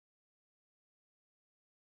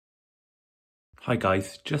Hi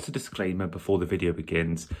guys, just a disclaimer before the video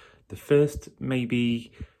begins. The first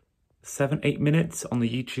maybe 7-8 minutes on the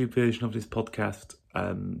YouTube version of this podcast,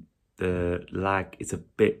 the lag is a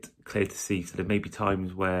bit clear to see, so there may be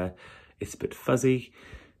times where it's a bit fuzzy,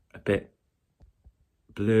 a bit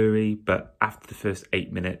blurry, but after the first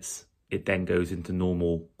 8 minutes, it then goes into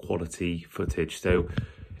normal quality footage. So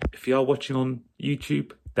if you are watching on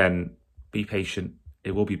YouTube, then be patient.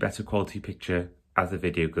 It will be better quality picture as the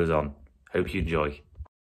video goes on. Hope you enjoy.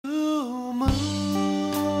 You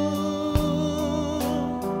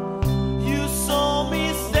saw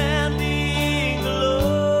me standing alone,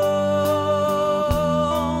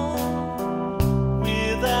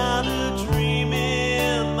 without a dream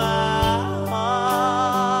in my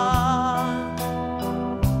heart,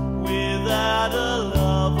 without a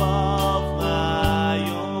love of my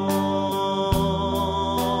own.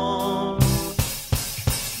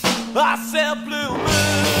 I said, blue moon,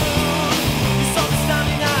 you saw me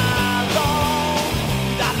standing alone,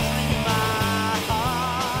 without a dream in my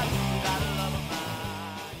heart, without a love of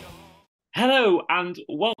my own. Hello and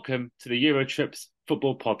welcome to the Eurotrips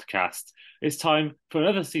Football Podcast. It's time for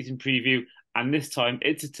another season preview, and this time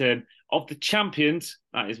it's a turn of the champions,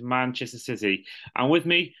 that is Manchester City. And with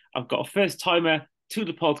me, I've got a first timer to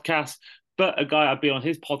the podcast, but a guy I've been on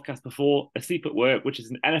his podcast before, Asleep at Work, which is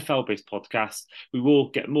an NFL-based podcast. We will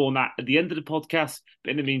get more on that at the end of the podcast, but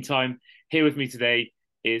in the meantime, here with me today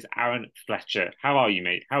is Aaron Fletcher. How are you,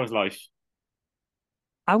 mate? How is life?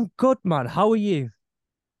 I'm good, man. How are you?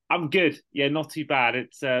 I'm good. Yeah, not too bad.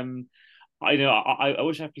 It's I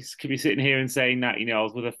wish could be sitting here and saying that, I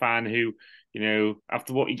was with a fan who,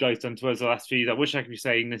 after what you guys done to us the last few years, I wish I could be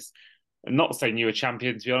saying this. I'm not saying you were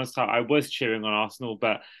champion, to be honest. I was cheering on Arsenal,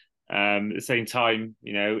 but at the same time,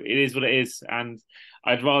 it is what it is. And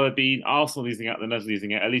I'd rather be Arsenal losing it than us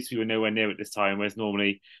losing it. At least we were nowhere near it this time, whereas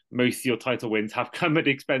normally most of your title wins have come at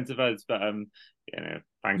the expense of us. But thankfully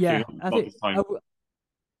Yeah, I not think this time.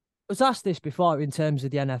 was asked this before in terms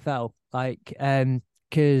of the NFL,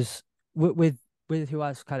 because with who I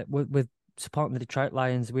was kind of with supporting the Detroit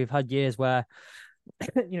Lions, we've had years where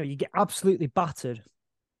you get absolutely battered,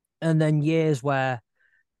 and then years where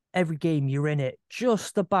every game you're in it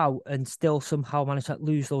just about and still somehow manage to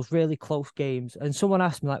lose those really close games. And someone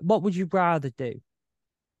asked me, like, what would you rather do?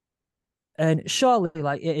 And surely,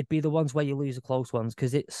 like, it'd be the ones where you lose the close ones,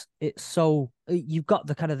 because it's so you've got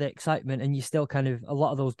the kind of the excitement, and you still kind of a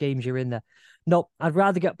lot of those games you're in there. No, I'd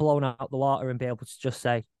rather get blown out the water and be able to just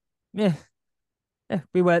say, yeah,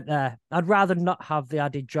 we weren't there. I'd rather not have the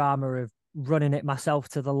added drama of running it myself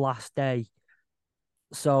to the last day.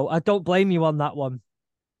 So I don't blame you on that one.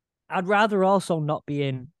 I'd rather also not be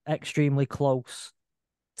in extremely close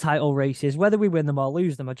title races, whether we win them or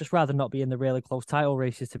lose them. I'd just rather not be in the really close title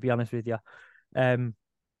races, to be honest with you. Um,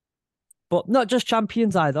 but not just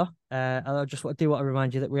champions either. And I just want to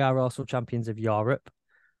remind you that we are also champions of Europe.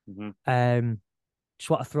 Mhm. Just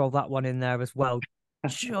want to throw that one in there as well,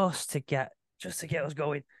 just to get us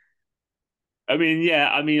going. I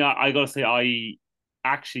gotta say, I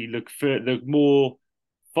actually look more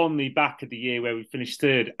fondly back at the year where we finished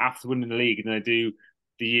third after winning the league than I do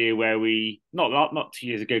the year where we not 2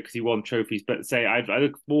 years ago because he won trophies, but say I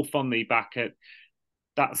look more fondly back at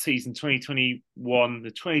that season 2021,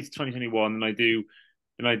 the 20 to 2021 than I do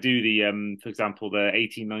the for example the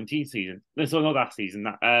 18-19 season. No, sorry, not that season.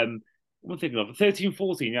 That I'm thinking of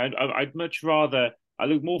 13-14. I'd much rather I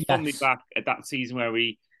look more fondly Yes. back at that season where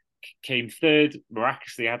we came third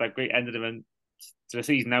miraculously, had that great end of the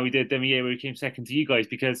season. Now we did them a year where we came second to you guys,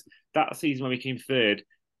 because that season when we came third,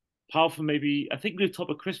 apart from maybe I think we were top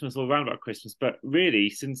of Christmas or around about Christmas, but really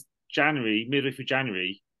since January, midway through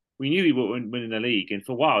January, we knew we weren't winning the league, and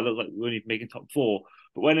for a while it looked like we weren't even making top four.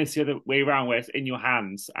 But when it's the other way around, where it's in your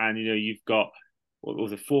hands, and you've got what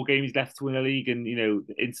was it, 4 games left to win the league, and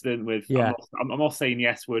the incident with Yeah. I'm not saying the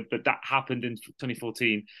S word, but that happened in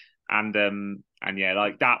 2014, and yeah,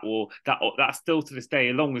 like that's still to this day,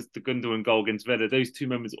 along with the Gundogan goal against Villa, those two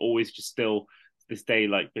moments always just still to this day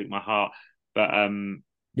like break my heart. But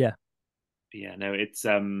Yeah. yeah, no, it's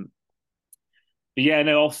but yeah,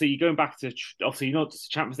 no, obviously going back to obviously not just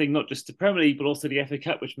the Champions League, not just the Premier League, but also the FA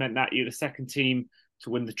Cup, which meant that you're the second team to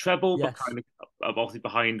win the treble, but Yes. kind of obviously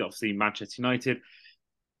behind obviously Manchester United.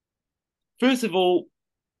 First of all,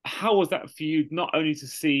 how was that for you? Not only to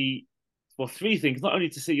see, well, three things: not only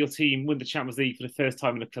to see your team win the Champions League for the first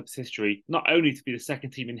time in the club's history, not only to be the second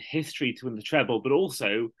team in history to win the treble, but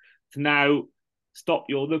also to now stop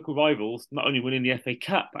your local rivals not only winning the FA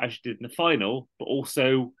Cup as you did in the final, but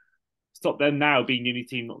also stop them now being the only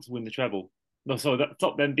team not to win the treble. No, sorry,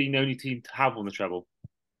 stop them being the only team to have won the treble.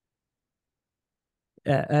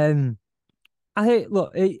 Yeah. I think,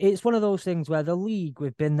 look, it's one of those things where the league,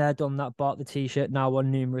 we've been there, done that, bought the t-shirt now on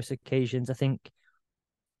numerous occasions. I think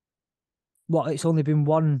it's only been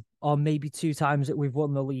one or maybe two times that we've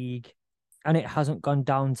won the league, and it hasn't gone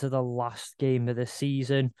down to the last game of the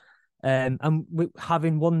season. And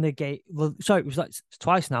having won the game, well, sorry, it was like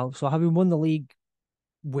twice now. So having won the league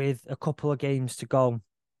with a couple of games to go,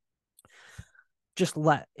 just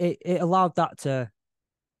let it allowed that to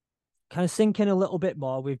kind of sink in a little bit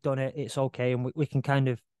more. We've done it, it's okay, and we can kind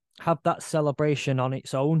of have that celebration on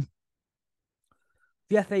its own.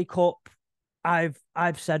 The FA Cup, I've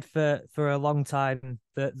said for a long time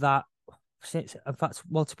that since, in fact,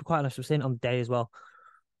 well, to be quite honest, I was saying it on the day as well.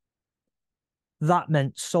 That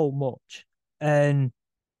meant so much, and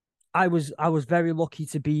I was very lucky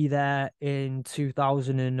to be there in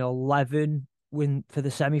 2011 when for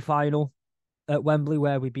the semi final at Wembley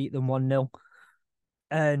where we beat them 1-0.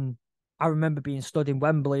 And I remember being stood in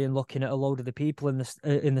Wembley and looking at a load of the people in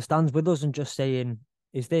the stands with us and just saying,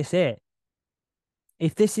 "Is this it?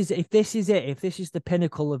 If this is it, if this is the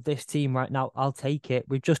pinnacle of this team right now, I'll take it.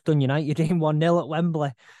 We've just done United in 1-0 at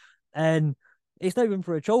Wembley, and it's not even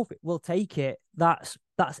for a trophy. We'll take it. That's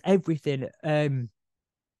everything."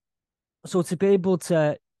 So to be able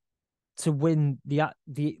to win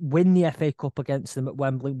the FA Cup against them at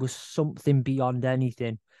Wembley was something beyond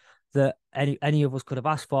anything that any of us could have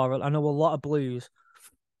asked for. I know a lot of Blues.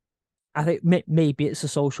 I think maybe it's a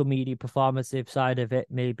social media performative side of it.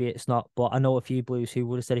 Maybe it's not, but I know a few Blues who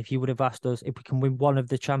would have said if you would have asked us if we can win one of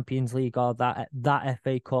the Champions League or that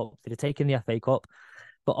FA Cup, they'd have taken the FA Cup.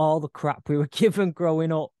 But all the crap we were given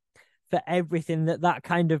growing up for everything that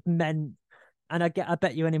kind of meant. And I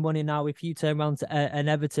bet you any money now, if you turn around to an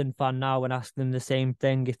Everton fan now and ask them the same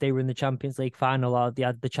thing, if they were in the Champions League final or they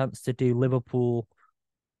had the chance to do Liverpool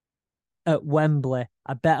at Wembley,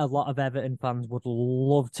 I bet a lot of Everton fans would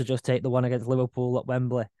love to just take the one against Liverpool at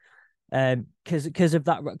Wembley, because of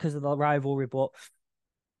the rivalry. But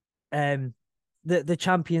the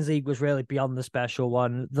Champions League was really beyond the special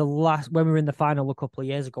one. The last when we were in the final a couple of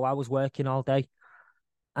years ago, I was working all day,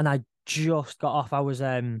 and I just got off. I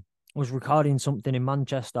was recording something in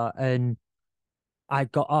Manchester, and I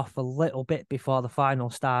got off a little bit before the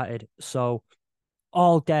final started. So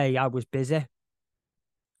all day I was busy,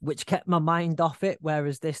 which kept my mind off it.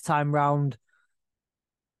 Whereas this time round,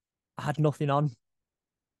 I had nothing on,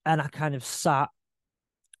 and I kind of sat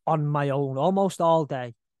on my own almost all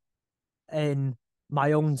day in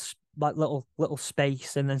my own like little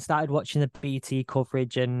space, and then started watching the BT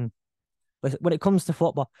coverage. And when it comes to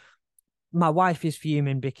football, my wife is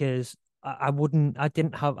fuming because apparently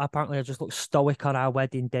I just look stoic on our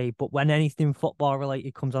wedding day, but when anything football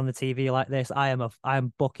related comes on the TV like this, I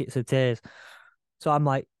am buckets of tears. So I'm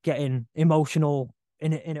like getting emotional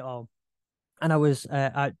in it all. And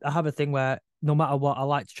I have a thing where no matter what, I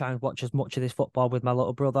like to try and watch as much of this football with my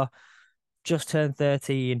little brother. Just turned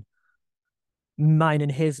 13. Mine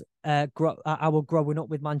and his our growing up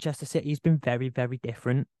with Manchester City has been very, very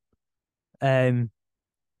different.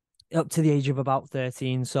 Up to the age of about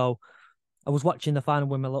 13. So I was watching the final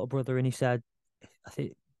with my little brother, and he said, I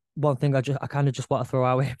think one thing I kind of just want to throw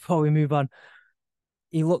out here before we move on.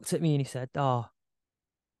 He looked at me and he said, "Oh,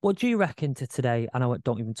 what do you reckon to today?" And I went,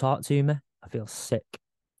 "Don't even talk to me. I feel sick.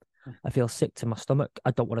 I feel sick to my stomach.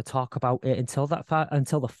 I don't want to talk about it until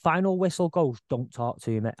the final whistle goes. Don't talk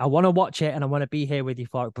to me. I want to watch it and I want to be here with you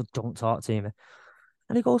for it, but don't talk to me."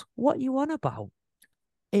 And he goes, "What you on about?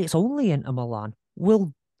 It's only Inter Milan.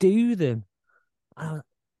 We'll do them." And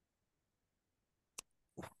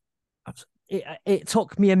it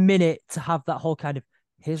took me a minute to have that whole kind of,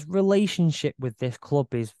 his relationship with this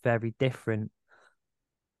club is very different.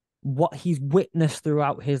 What he's witnessed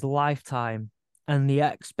throughout his lifetime and the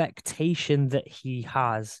expectation that he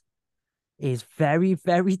has is very,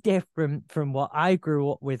 very different from what I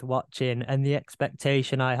grew up with watching and the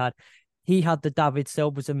expectation I had. He had the David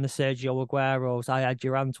Silvas and the Sergio Agueros. I had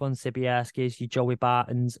your Antoine Sibierskis, your Joey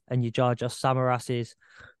Bartons, and your Georgios Samarases.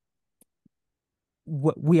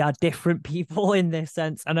 We are different people in this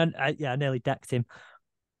sense. And I nearly decked him.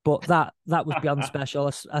 But that was beyond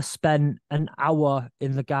special. I spent an hour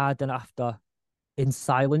in the garden after in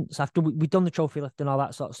silence after we'd done the trophy lift and all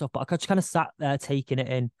that sort of stuff. But I just kind of sat there taking it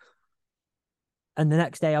in. And the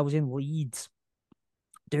next day I was in Leeds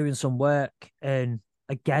doing some work. And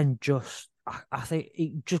again, I think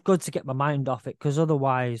it's just good to get my mind off it, because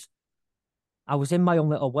otherwise I was in my own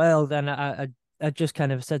little world. And I just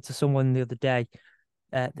kind of said to someone the other day,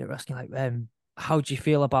 they were asking like, how do you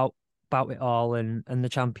feel about it all and the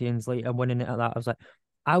Champions League and winning it at that? I was like,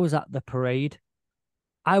 I was at the parade.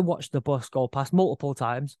 I watched the bus go past multiple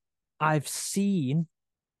times. I've seen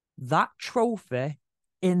that trophy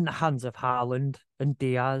in the hands of Haaland and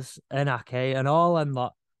Diaz and Ake and all and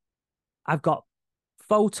that. I've got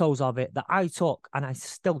photos of it that I took, and I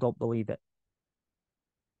still don't believe it.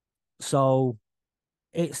 So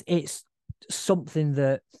it's something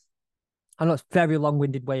that I know it's a very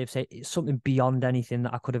long-winded way of saying it's something beyond anything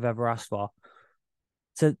that I could have ever asked for.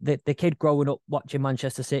 So the kid growing up watching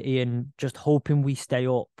Manchester City and just hoping we stay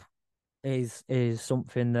up is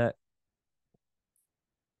something that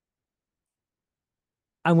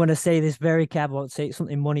I'm going to say this very careful. I won't say it's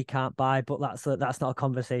something money can't buy, but that's not a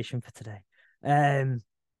conversation for today.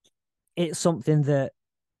 It's something that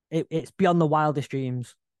it's beyond the wildest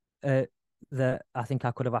dreams that I think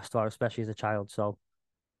I could have asked for, especially as a child. So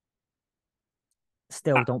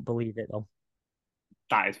still don't believe it though.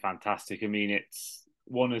 That is fantastic. I mean, it's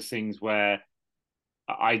one of those things where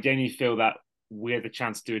I genuinely feel that we had the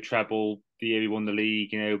chance to do a treble the year we won the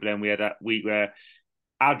league, but then we had that week where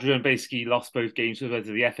Adrian basically lost both games to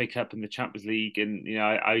the FA Cup and the Champions League. And,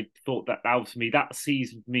 I thought that was for me, that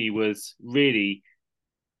season for me was really,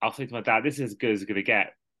 I was saying to my dad, this is as good as it's going to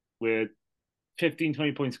get. We're 15,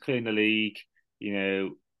 20 points clear in the league.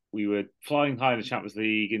 We were flying high in the Champions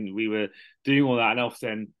League and we were doing all that. And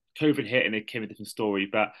often COVID hit and it came a different story.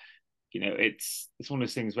 But, it's one of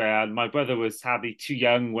those things where my brother was sadly too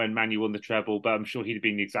young when Man U won the treble, but I'm sure he'd have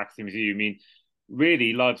been the exact same as you. I mean,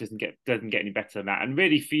 really, life doesn't get any better than that. And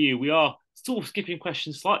really, for you, we are still skipping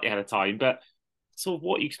questions slightly ahead of time, but sort of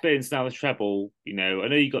what you experienced now the treble. I know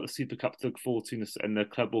you got the Super Cup to look forward to and the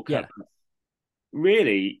Club World Cup. Yeah.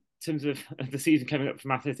 Really, in terms of the season coming up for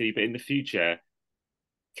Man City, but in the future,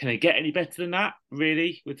 can it get any better than that?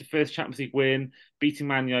 Really, with the first Champions League win, beating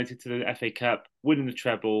Man United to the FA Cup, winning the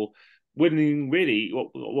treble, winning really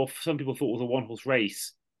what some people thought was a one-horse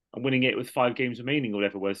race, and winning it with 5 games remaining or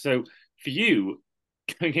whatever it was. So for you,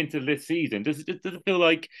 going into this season, does it feel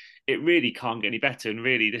like it really can't get any better? And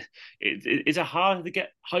really, is it hard to get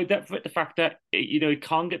hyped up for it? The fact that it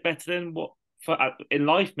can't get better than what in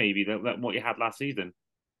life maybe than what you had last season.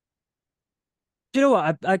 Do you know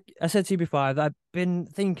what I said to you before? I've been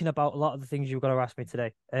thinking about a lot of the things you're going to ask me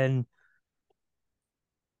today, and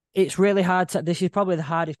it's really hard to. This is probably the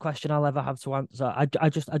hardest question I'll ever have to answer. I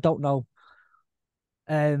don't know.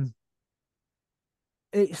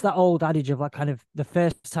 It's that old adage of like kind of the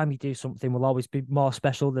first time you do something will always be more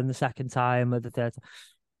special than the second time or the third time.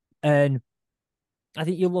 And I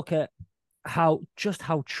think you look at how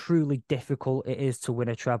truly difficult it is to win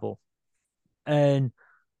a treble. And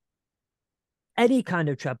any kind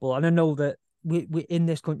of treble, and I know that we in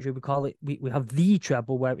this country we call it we have the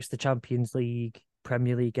treble where it's the Champions League,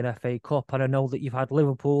 Premier League, and FA Cup. And I know that you've had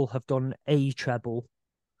Liverpool have done a treble.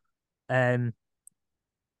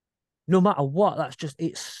 No matter what,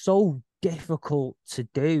 it's so difficult to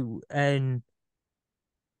do. And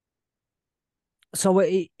so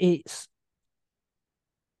it's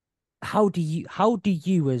how do you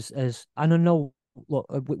as and I know look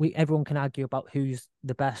everyone can argue about who's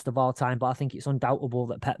the best of all time, but I think it's undoubtable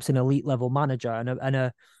that Pep's an elite level manager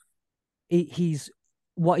and he's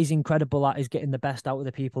what he's incredible at is getting the best out of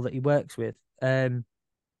the people that he works with. How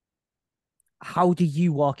do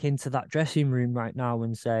you walk into that dressing room right now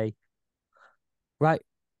and say, right,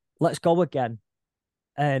 let's go again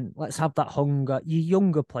and let's have that hunger? Your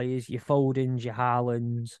younger players, your Fodens, your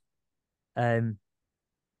Haalands,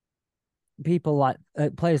 people like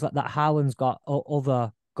players like that. Haaland's got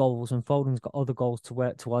other goals and Foden's got other goals to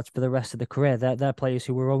work towards for the rest of the career. They're players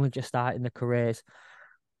who were only just starting their careers.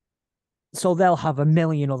 So they'll have a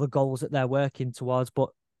million other goals that they're working towards, but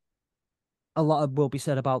a lot of will be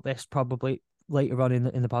said about this probably later on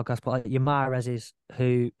in the podcast. But like your Mahrez's,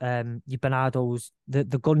 your Bernardo's, the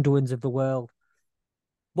Gundogan's of the world.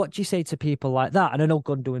 What do you say to people like that? And I know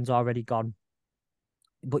Gundogan's already gone,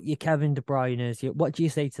 but your Kevin De Bruyne's, what do you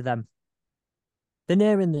say to them? They're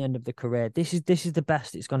nearing the end of the career. This is the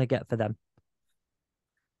best it's going to get for them.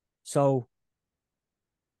 So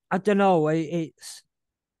I don't know. It's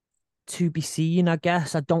to be seen, I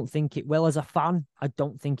guess. I don't think it will. As a fan, I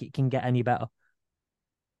don't think it can get any better.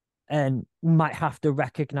 And we might have to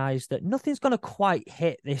recognize that nothing's going to quite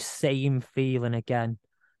hit this same feeling again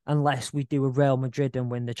unless we do a Real Madrid and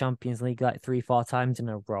win the Champions League like 3-4 times in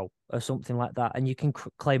a row or something like that. And you can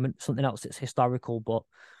claim something else that's historical, but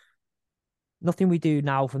nothing we do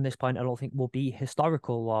now from this point, I don't think will be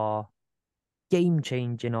historical or game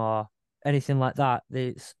changing or anything like that.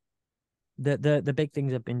 It's the big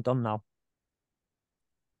things have been done now.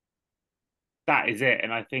 That is it.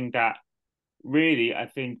 And I think that really, I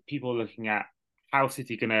think people are looking at how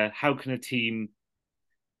can a team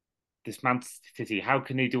dismantle City? How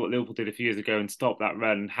can they do what Liverpool did a few years ago and stop that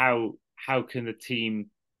run? How can the team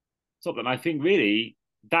something. I think really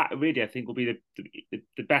I think will be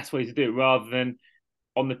the best way to do it rather than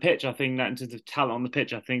on the pitch. I think that in terms of talent on the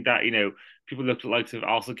pitch, I think that people look at likes of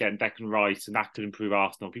Arsenal getting Declan Rice and that could improve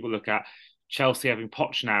Arsenal. People look at Chelsea having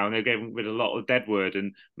Poch now and they're getting rid of a lot of deadwood,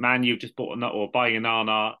 and Man U just bought or buying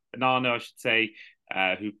Nana, I should say,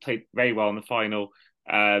 who played very well in the final.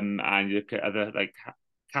 And you look at other like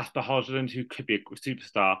Casper Hodgland, who could be a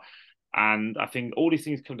superstar. And I think all these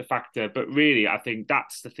things come to factor, but really, I think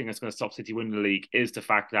that's the thing that's going to stop City winning the league is the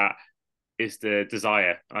fact that is the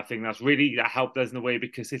desire. And I think that helped us in a way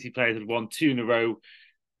because City players had won 2 in a row.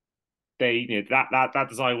 They that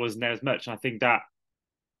desire wasn't there as much. And I think that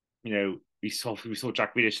we saw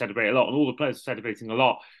Jack Grealish celebrate a lot, and all the players were celebrating a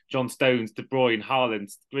lot. John Stones, De Bruyne,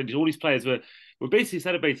 Haaland, all these players were basically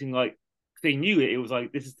celebrating like they knew it. It was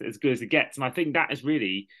like this is as good as it gets. And I think that's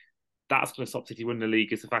going to stop City winning the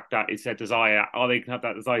league is the fact that it's their desire. Are they going to have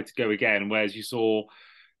that desire to go again? Whereas you saw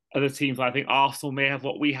other teams, I think Arsenal may have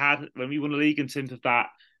what we had when we won the league in terms of that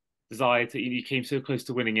desire to. You came so close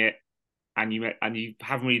to winning it, and you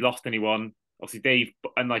haven't really lost anyone. Obviously, Dave,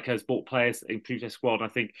 unlike us, bought players, improved their squad. And I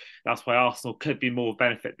think that's why Arsenal could be more of a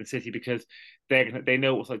benefit than City because they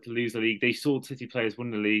know what it's like to lose the league. They saw City players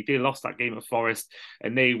win the league. They lost that game at Forest,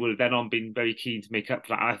 and they would have then on been very keen to make up for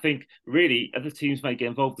that. And I think really other teams might get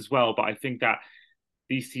involved as well, but I think that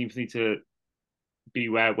these teams need to be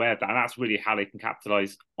aware of that, and that's really how they can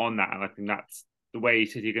capitalise on that. And I think that's the way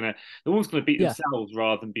City are going to. The one's going to beat themselves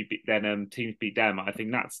rather than teams beat them. I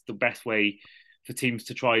think that's the best way for teams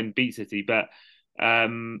to try and beat City. But I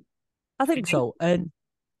think so. And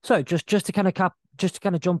sorry, just to kind of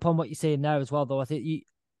jump on what you're saying there as well, though. I think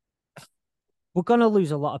we're going to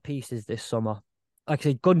lose a lot of pieces this summer. Like I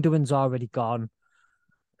said, Gundogan's already gone,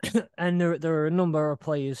 and there are a number of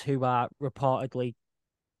players who are reportedly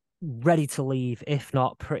ready to leave, if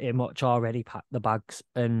not pretty much already packed the bags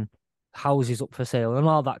and houses up for sale and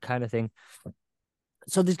all that kind of thing.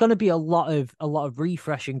 So there's going to be a lot of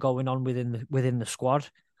refreshing going on within the squad.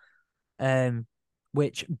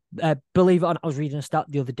 Which believe it or not, I was reading a stat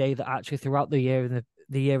the other day that actually throughout the year in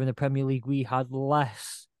the Premier League we had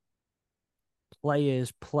less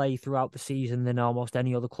players play throughout the season than almost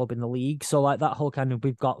any other club in the league. So like that whole kind of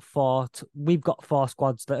we've got four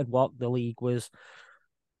squads that had walked the league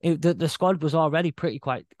the squad was already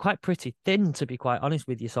quite pretty thin, to be quite honest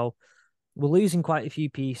with you. So we're losing quite a few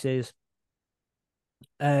pieces.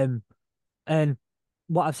 And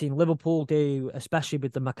what I've seen Liverpool do, especially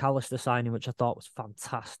with the McAllister signing, which I thought was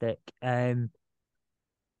fantastic.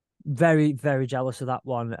 Very, very jealous of that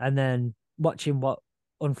one. And then watching what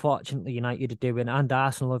unfortunately United are doing and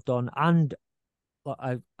Arsenal have done, and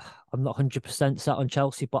I'm not 100% set on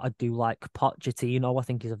Chelsea, but I do like Pochettino. I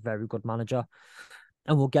think he's a very good manager.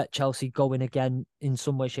 And we'll get Chelsea going again in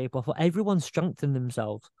some way, shape, or form. Everyone's strengthened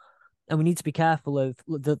themselves. And we need to be careful of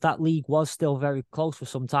that league was still very close for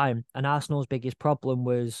some time. And Arsenal's biggest problem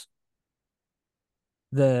was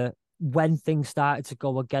when things started to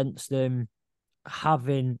go against them,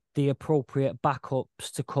 having the appropriate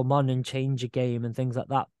backups to come on and change a game and things like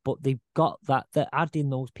that. But they've got that. They're adding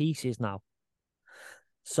those pieces now.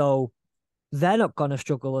 So they're not going to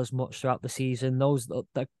struggle as much throughout the season. Those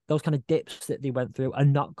kind of dips that they went through are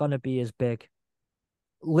not going to be as big.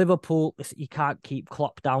 Liverpool, you can't keep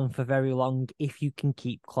Klopp down for very long. If you can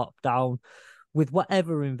keep Klopp down with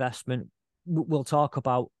whatever investment, we'll talk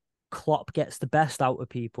about, Klopp gets the best out of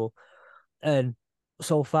people. And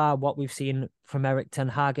so far, what we've seen from Erik ten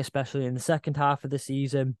Hag, especially in the second half of the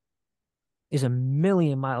season, is a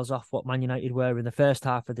million miles off what Man United were in the first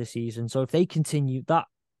half of the season. So if they continue that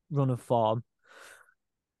run of form,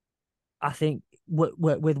 I think with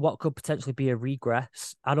what could potentially be a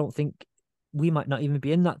regress, I don't think we might not even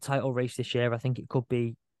be in that title race this year. I think it could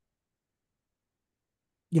be,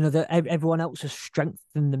 that everyone else has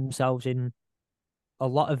strengthened themselves in a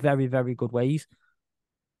lot of very, very good ways.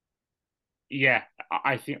 Yeah,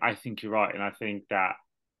 I think you're right, and I think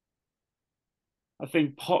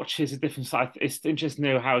Poch is a different side. It's interesting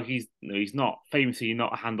to know how he's not famously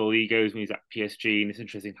not handle egos when he's at PSG, and it's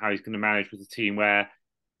interesting how he's going to manage with a team where,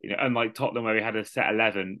 unlike Tottenham where he had a set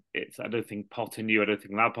 11, I don't think Potter knew. I don't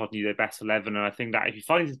think Lampard knew their best 11, and I think that if he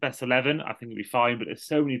finds his best 11, I think he'll be fine. But there's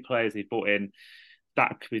so many players they brought in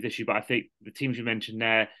that could be the issue. But I think the teams you mentioned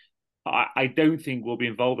there, I don't think we'll be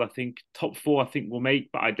involved. I think top 4, I think we'll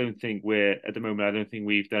make, but I don't think at the moment, I don't think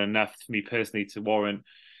we've done enough for me personally to warrant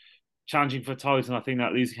challenging for a title. And I think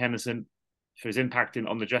that losing Henderson for his impact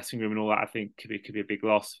on the dressing room and all that, I think could be a big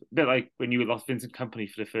loss. A bit like when you lost Vincent Kompany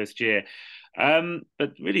for the first year.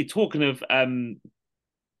 But really talking of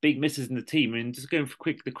big misses in the team, and just going for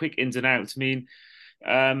the quick ins and outs. I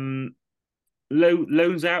mean,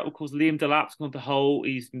 loans out. Of course, Liam Delap's gone to Hull.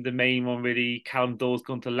 He's the main one, really. Callum Dawes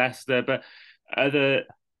gone to Leicester. But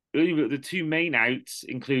the two main outs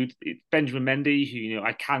include Benjamin Mendy, who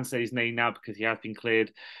I can say his name now because he has been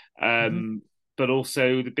cleared. Mhm. But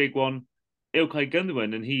also the big one, Ilkay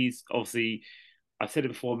Gundogan, and he's obviously. I've said it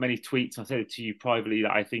before in many tweets. I said it to you privately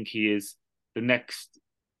that I think he is the next,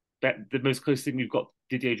 the most close thing we've got.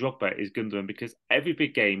 Didier Drogba is Gundogan, because every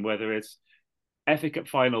big game, whether it's FA Cup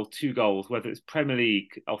final, 2 goals, whether it's Premier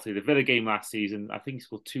League, obviously the Villa game last season, I think he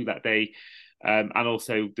scored 2 that day, and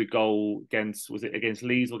also the goal against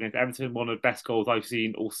Leeds or against Everton, one of the best goals I've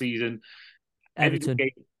seen all season. Every big Everton.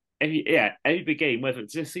 game, every big game, whether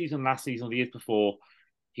it's this season, last season, or the years before,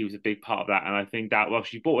 he was a big part of that. And I think that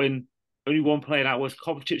whilst you brought in only one player, that was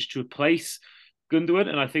Kovacic to replace Gundogan,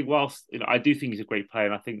 and I think whilst I do think he's a great player,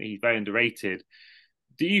 and I think that he's very underrated.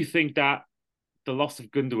 Do you think that the loss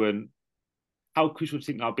of Gundogan, how crucial do you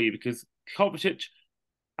think that'll be? Because Kovacic,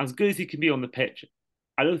 as good as he can be on the pitch,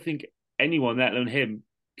 I don't think anyone, let alone him,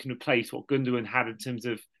 can replace what Gundogan had in terms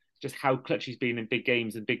of just how clutch he's been in big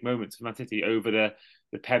games and big moments for Man City over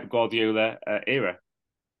the Pep Guardiola era.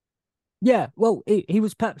 Yeah, well, he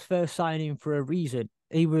was Pep's first signing for a reason.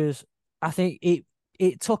 He was, I think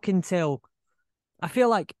it took until, I feel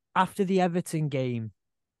like after the Everton game,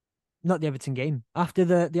 not the Everton game, after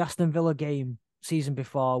the Aston Villa game season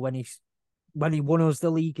before, when he won us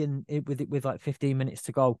the league and with like 15 minutes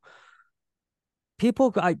to go,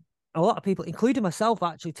 people got a lot of people, including myself,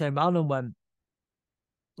 actually turned around and went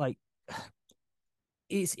like,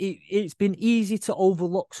 it's been easy to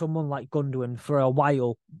overlook someone like Gundogan for a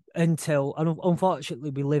while until, and unfortunately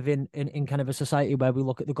we live in kind of a society where we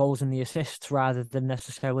look at the goals and the assists rather than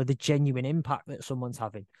necessarily the genuine impact that someone's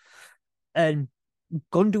having. And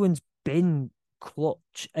Gundogan's been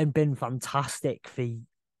clutch and been fantastic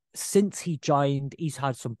since he joined. He's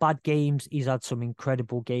had some bad games, he's had some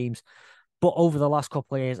incredible games, but over the last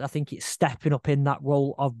couple of years, I think it's stepping up in that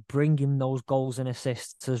role of bringing those goals and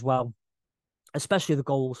assists as well, especially the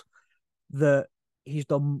goals that he's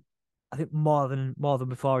done. I think more than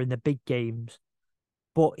before in the big games.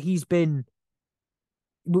 But he's been.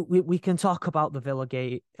 We can talk about the Villa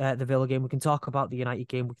game. We can talk about the United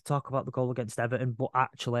game. We can talk about the goal against Everton. But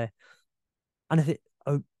actually, and I think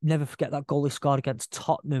I'll never forget that goal he scored against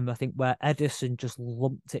Tottenham. I think where Edison just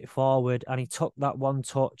lumped it forward and he took that one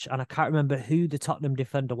touch. And I can't remember who the Tottenham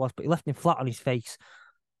defender was, but he left him flat on his face.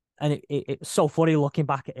 And it's so funny looking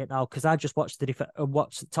back at it now because I just watched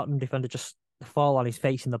the Tottenham defender just fall on his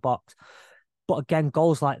face in the box. But again,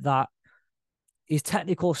 goals like that, his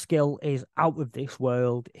technical skill is out of this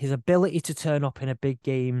world. His ability to turn up in a big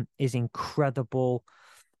game is incredible,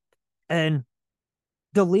 and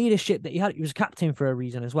the leadership that he was captain for a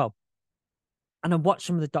reason as well. And I watched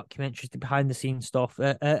some of the documentaries, the behind the scenes stuff,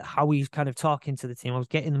 how he's kind of talking to the team. I was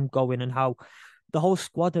getting them going, and how the whole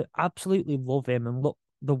squad absolutely love him and look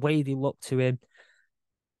the way they look to him.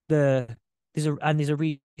 There's a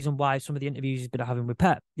reason why some of the interviews he's been having with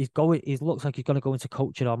Pep, he looks like he's going to go into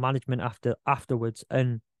coaching or management afterwards,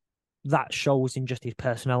 and that shows in just his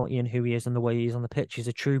personality and who he is and the way he is on the pitch. He's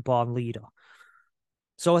a true born leader.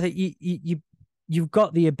 So I think you've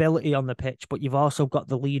got the ability on the pitch, but you've also got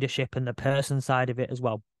the leadership and the person side of it as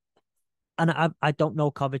well. And I don't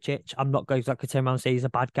know Kovacic. I'm not going to exactly turn around and say he's a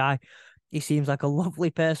bad guy. He seems like a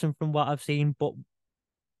lovely person from what I've seen, but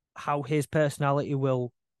how his personality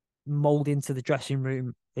will mold into the dressing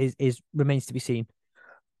room is remains to be seen.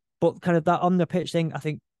 But kind of that on the pitch thing, I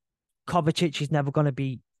think Kovacic is never going to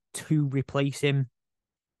be to replace him.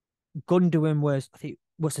 Gundogan was, I think,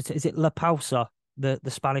 is it La Pausa, the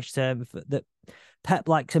Spanish term that Pep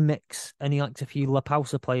likes a mix, and he likes a few La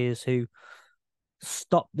Pausa players who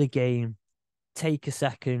stop the game, take a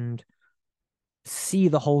second, see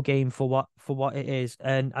the whole game for what it is.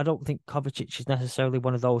 And I don't think Kovacic is necessarily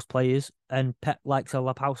one of those players. And Pep likes a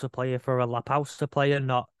La Pausa player for a La Pausa player,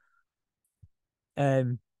 not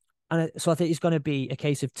so I think it's going to be a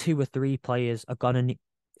case of 2 or 3 players are going to,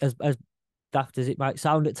 as daft as it might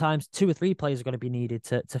sound at times, 2 or 3 players are going to be needed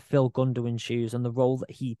to fill Gundogan's shoes and the role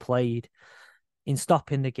that he played in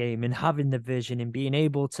stopping the game and having the vision and being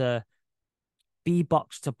able to be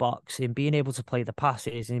box to box and being able to play the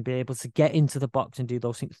passes and be able to get into the box and do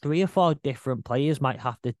those things. 3 or 4 different players might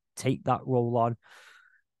have to take that role on.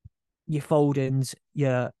 Your Fodens,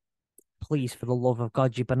 please, for the love of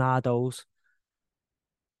God, your Bernardos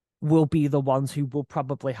will be the ones who will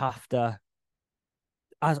probably have to,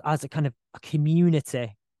 as a kind of a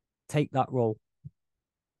community, take that role.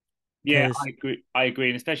 Yeah, I agree. I agree,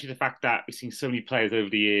 and especially the fact that we've seen so many players over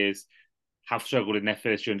the years have struggled in their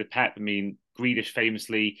first year under Pep. I mean, Grealish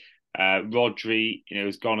famously Rodri,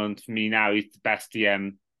 has gone on for me now. He's the best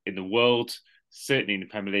DM in the world, certainly in the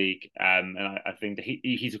Premier League. And I think that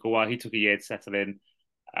he took a while. He took a year to settle in.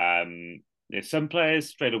 Some players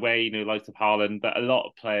straight away, like of Haaland, but a lot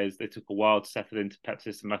of players, they took a while to settle into Pep's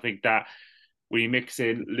system. I think that when you mix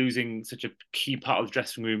in losing such a key part of the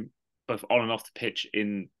dressing room, both on and off the pitch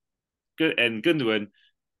in Gundogan,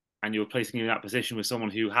 and you're placing him in that position with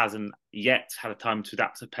someone who hasn't yet had a time to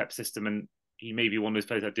adapt to Pep's system, and he may be one of those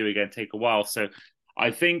players that do again take a while. So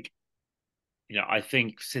I think, I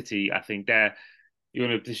think City, you're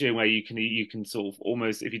in a position where you can sort of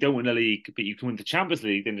almost, if you don't win the league, but you can win the Champions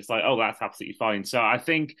League, then it's like, oh, that's absolutely fine. So I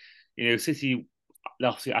think, City,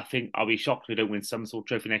 obviously, I think I'll be shocked if we don't win some sort of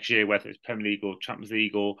trophy next year, whether it's Premier League or Champions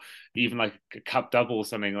League or even like a cup double or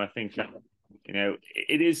something. I think that,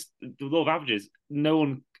 it is the law of averages. No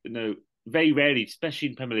one, very rarely, especially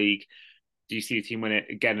in Premier League, do you see a team win it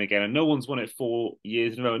again and again? And no one's won it 4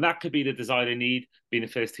 years in a row. And that could be the desire they need, being the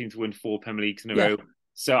first team to win 4 Premier Leagues in a row.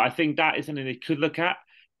 So I think that is something they could look at.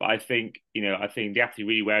 But I think, they have to be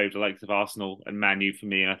really wary of the likes of Arsenal and Man U for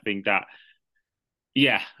me. And I think that,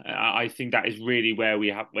 I think that is really where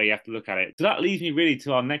you have to look at it. So that leads me really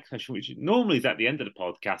to our next question, which normally is at the end of the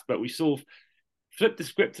podcast, but we sort of flipped the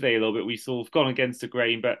script today a little bit. We sort of gone against the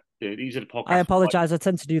grain, but these are the podcasts. I apologize. I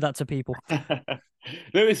tend to do that to people.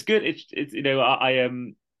 No, it's good. It's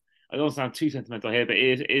I don't sound too sentimental here, but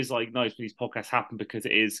it is like nice when these podcasts happen because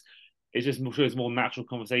it just shows more natural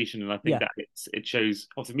conversation, and I think that it shows.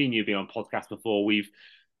 Obviously, me and you have been on podcasts before. We've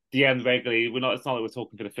DM'd regularly. It's not like we're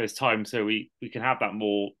talking for the first time, so we can have that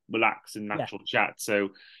more relaxed and natural chat. So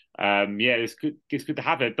it's good. It's good to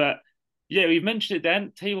have it. But yeah, we've mentioned it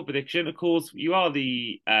then. Table prediction. Of course, you are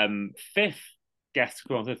the 5th guest to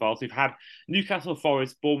come on so far. So we've had Newcastle,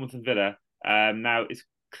 Forest, Bournemouth, and Villa. Now it's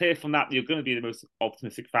clear from that you're going to be the most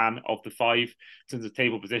optimistic fan of the 5 in terms of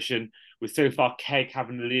table position, with so far Keg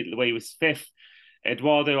having the lead the way was 5th.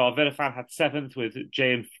 Eduardo, our Villa fan, had 7th, with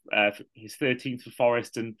Jay his 13th for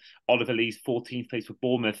Forest, and Oliver Lee's 14th place for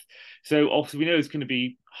Bournemouth. So obviously we know it's going to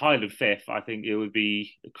be higher than 5th. I think it would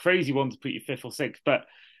be a crazy one to put you 5th or 6th. But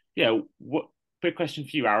what quick question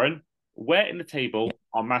for you, Aaron. Where in the table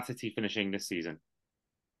are Man City finishing this season?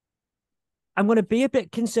 I'm going to be a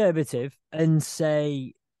bit conservative and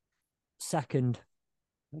say 2nd.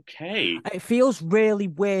 Okay. It feels really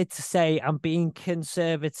weird to say I'm being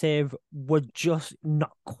conservative. We're just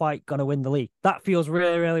not quite going to win the league. That feels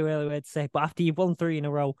really, really, really weird to say. But after you've won 3 in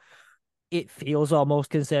a row, it feels almost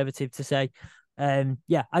conservative to say. I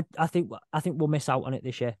think we'll miss out on it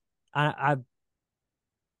this year. I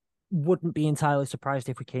wouldn't be entirely surprised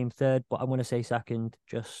if we came 3rd, but I'm going to say 2nd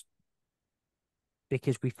just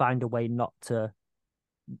because we find a way not to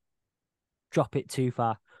drop it too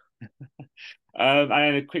far. And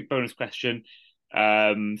a quick bonus question.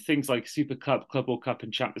 Things like Super Cup, Club World Cup,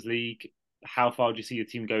 and Champions League, how far do you see your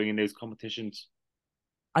team going in those competitions?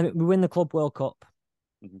 I mean, we win the Club World Cup.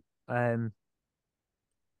 Mm-hmm.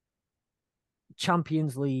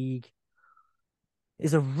 Champions League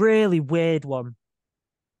is a really weird one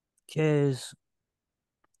because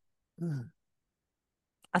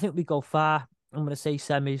I think we go far. I'm going to say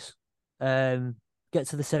semis, get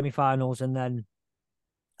to the semi-finals, and then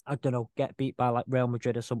I don't know, get beat by like Real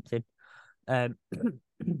Madrid or something. And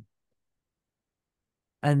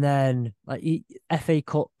then like FA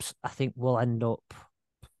Cups, I think we'll end up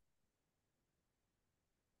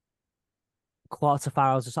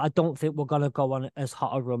quarterfinals. I don't think we're gonna go on as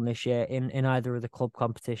hot a run this year in either of the club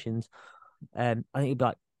competitions. I think it'd be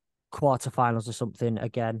like quarterfinals or something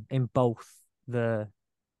again in both the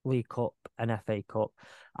League Cup and FA Cup.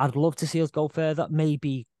 I'd love to see us go further.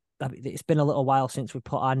 Maybe it's been a little while since we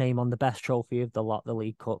put our name on the best trophy of the lot, the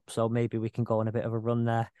League Cup. So maybe we can go on a bit of a run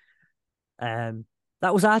there.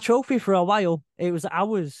 That was our trophy for a while. It was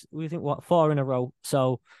ours. We think 4 in a row.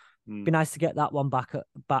 So it'd be nice to get that one back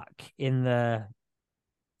in the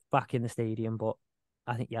stadium. But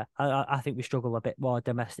I think I think we struggle a bit more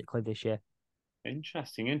domestically this year.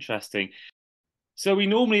 Interesting. So we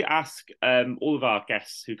normally ask all of our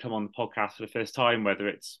guests who come on the podcast for the first time, whether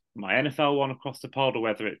it's my NFL one across the pod or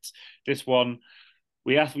whether it's this one,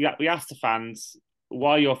 we ask the fans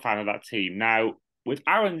why you're a fan of that team. Now, with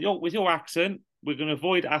Aaron, with your accent, we're going to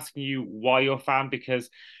avoid asking you why you're a fan because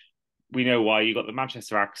we know why. You got the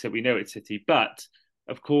Manchester accent, we know it's City, but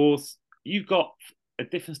of course you've got a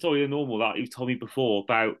different story than normal that you've told me before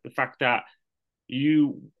about the fact that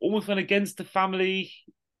you almost went against the family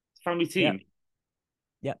team.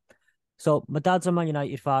 Yeah. So my dad's a Man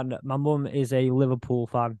United fan. My mum is a Liverpool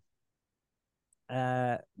fan.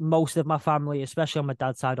 Most of my family, especially on my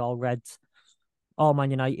dad's side, all Reds. all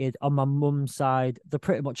Man United. On my mum's side, they're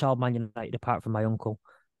pretty much all Man United apart from my uncle,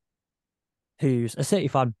 who's a City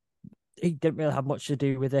fan. He didn't really have much to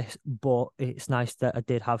do with this, but it's nice that I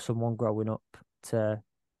did have someone growing up to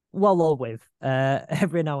wallow with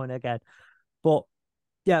every now and again. But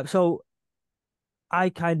yeah, so I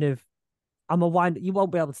kind of I'm a wind. You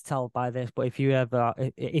won't be able to tell by this, but if you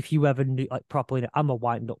ever knew like properly, I'm a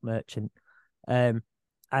wind up merchant. Um,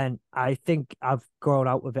 and I think I've grown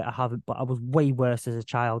out with it. I haven't, but I was way worse as a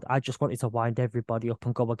child. I just wanted to wind everybody up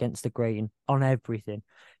and go against the grain on everything.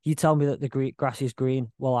 You tell me that the grass is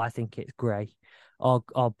green, well, I think it's grey, or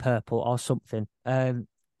purple or something.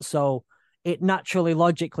 So it naturally,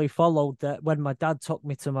 logically followed that when my dad took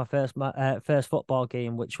me to my first football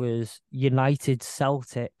game, which was United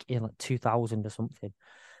Celtic in like 2000 or something.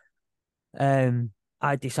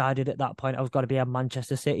 I decided at that point I was going to be a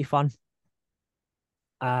Manchester City fan.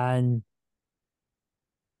 And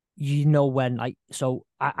when I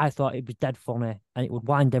thought it was dead funny and it would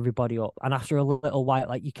wind everybody up. And after a little while,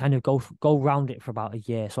 like you kind of go round it for about a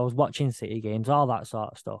year. So I was watching City games, all that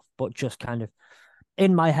sort of stuff, but just kind of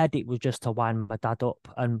in my head it was just to wind my dad up.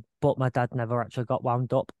 But my dad never actually got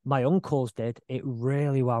wound up. My uncles did. It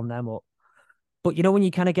really wound them up. But when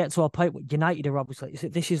you kind of get to a point where United are obviously,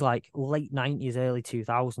 this is like late 90s, early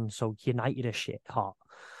 2000s, so United are shit hot.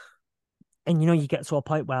 And you get to a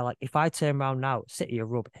point where, like, if I turn around now, City are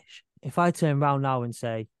rubbish. If I turn around now and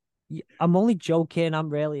say, I'm only joking, I'm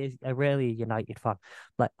really a United fan.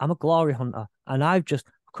 Like, I'm a glory hunter. And of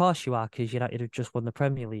course you are, because United have just won the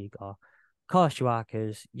Premier League. Or, of course you are,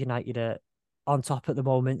 because United are on top at the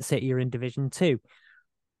moment, City are in Division 2.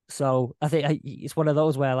 So I think it's one of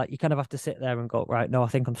those where, like, you kind of have to sit there and go, right, no, I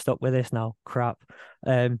think I'm stuck with this now. Crap.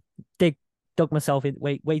 Dug myself in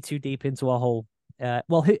way too deep into a hole.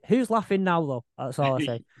 Well, who's laughing now though? That's all I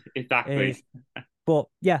say. Exactly. But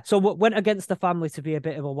yeah, so went against the family to be a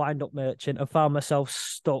bit of a wind-up merchant and found myself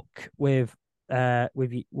stuck with Joey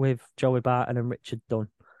Barton and Richard Dunn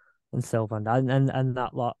and Sylvan and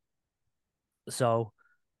that lot. So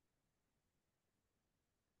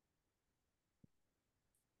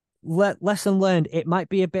lesson learned, it might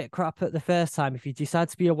be a bit crap at the first time. If you decide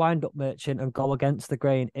to be a wind-up merchant and go against the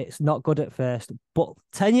grain, it's not good at first. But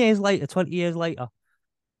 10 years later, 20 years later,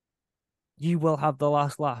 you will have the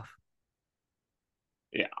last laugh.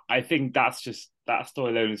 Yeah, I think that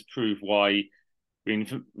story alone is proof why.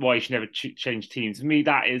 Why you should never change teams. For me,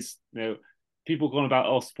 that is, people going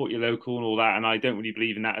about, support your local and all that, and I don't really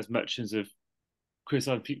believe in that as much as of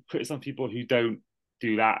criticize people who don't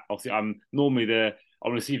do that. Obviously, I'm normally on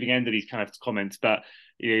the receiving end of these kind of comments, but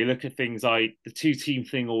you look at things like the two-team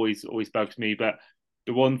thing always bugs me. But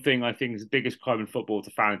the one thing I think is the biggest crime in football to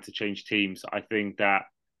fan to change teams. I think that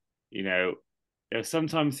there are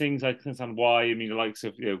sometimes things I can understand why. I mean, the likes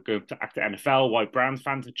of going to act at NFL, why Browns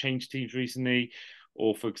fans have changed teams recently,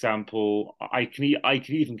 or for example, I can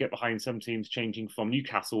even get behind some teams changing from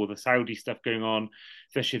Newcastle with the Saudi stuff going on,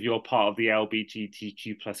 especially if you're part of the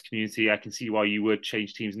LGBTQ plus community. I can see why you would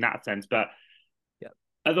change teams in that sense, but yeah,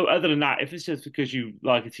 other than that, if it's just because you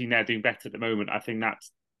like a team they're doing better at the moment, I think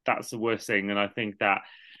that's the worst thing. And I think that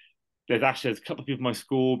there's a couple of people in my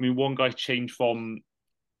school. I mean, one guy changed from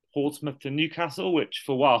Portsmouth to Newcastle, which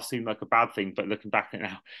for a while seemed like a bad thing, but looking back at it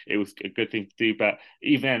now, it was a good thing to do. But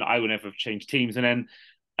even then, I would never have changed teams. And then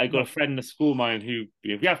I got a friend in the school of mine who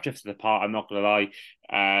we have drifted apart. I'm not going to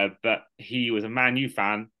lie, but he was a Man U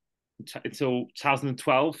fan until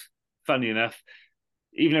 2012. Funny enough,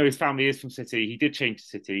 even though his family is from City, he did change to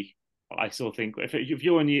City. I sort of think if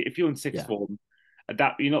you're in sixth form, at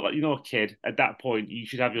that you're not a kid. At that point, you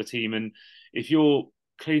should have your team, and if you're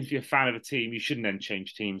claim to be a fan of a team, you shouldn't then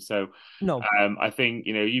change teams. So no, I think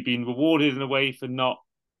you've been rewarded in a way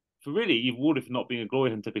you've rewarded for not being a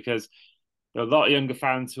glory hunter, because there are a lot of younger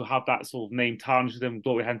fans who have that sort of name tarnished with them.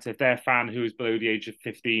 Glory hunter, if they're a fan who is below the age of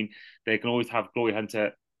 15, they can always have glory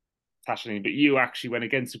hunter attached to them. But you actually went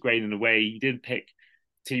against the grain in a way. You didn't pick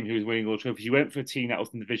a team who was winning all the trophies. You went for a team that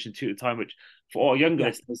was in Division 2 at the time, which for all younger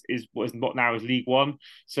listeners is what now is League One.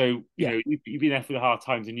 So you've been there through the hard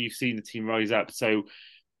times and you've seen the team rise up. So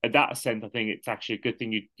in that sense, I think it's actually a good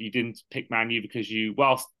thing you didn't pick Man U, because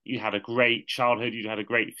whilst you had a great childhood, you had a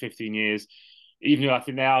great 15 years, even though I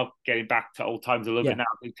think they are getting back to old times a little bit now.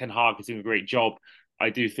 I think Ten Hag is doing a great job. I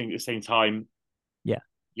do think at the same time, you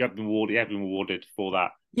have been rewarded for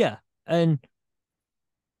that. Yeah, and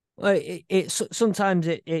it's sometimes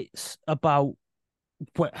it's about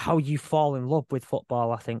how you fall in love with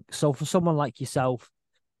football, I think. So for someone like yourself,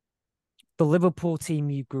 the Liverpool team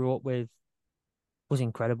you grew up with was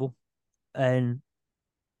incredible, and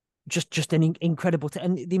just an incredible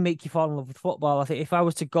and they make you fall in love with football. I think if I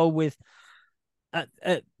was to go with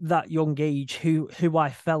at that young age who I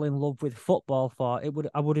fell in love with football for,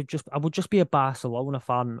 I would just be a Barcelona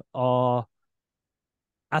fan, or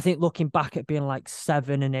I think looking back at being like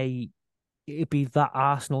 7 and 8, it'd be that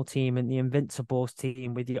Arsenal team and the Invincibles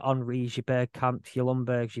team with your Henrys, your Bergkamps, your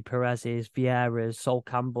Lundbergs, your Perez's, Vieiras, Sol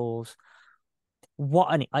Campbells.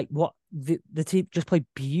 The team just played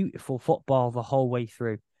beautiful football the whole way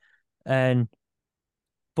through. And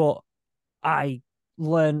but I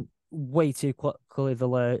learned way too quickly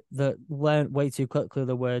learned way too quickly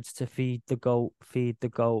the words to feed the goat, feed the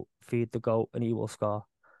goat, feed the goat, and he will score.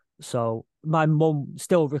 So my mum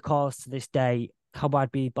still recalls to this day how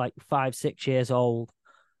I'd be like 5, 6 years old,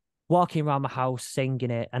 walking around my house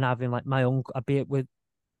singing it, and having like my uncle, be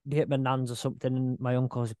at my nan's or something, and my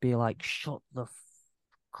uncles would be like, "Shut the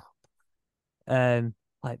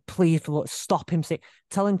like please look, stop him sing,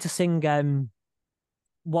 tell him to sing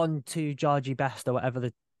 1, 2 Georgie Best or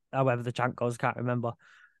however the chant goes, can't remember,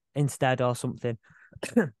 instead or something."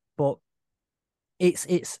 But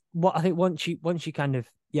it's what I think once you kind of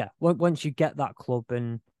once you get that club,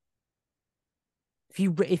 and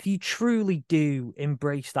if you truly do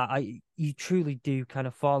embrace that, you truly do kind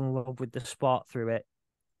of fall in love with the sport through it.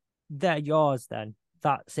 They're yours. Then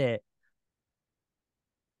that's it.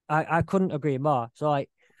 I couldn't agree more. So and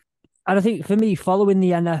I think for me, following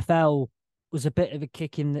the NFL was a bit of a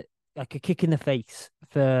kick in the face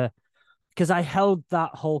for because I held that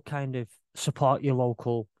whole kind of support your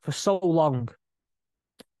local for so long.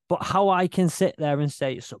 But how I can sit there and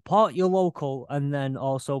say support your local and then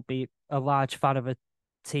also be a large fan of a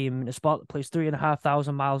team in a sport that plays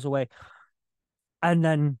 3,500 miles away, and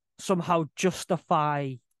then somehow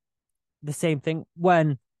justify the same thing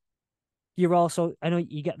when you're also, I know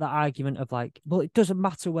you get that argument of like, well, it doesn't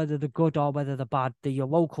matter whether they're good or whether they're bad. They're your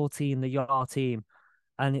local team, they're your team.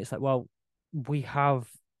 And it's like, well, we have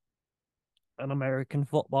an American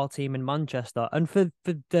football team in Manchester. And for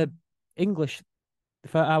the English,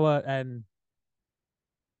 for our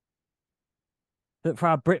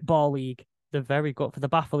Brit Ball League, they're very good. For the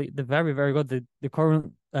BAFA League, they're very, very good. The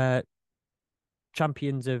current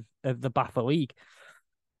champions of the BAFA League.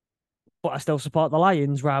 But I still support the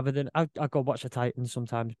Lions rather than I go watch the Titans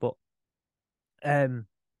sometimes, but I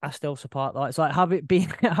still support that. It's like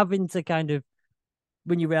having to kind of,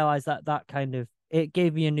 when you realize that kind of, it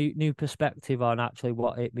gave me a new perspective on actually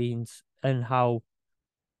what it means and how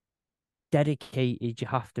dedicated you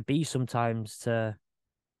have to be sometimes to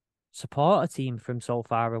support a team from so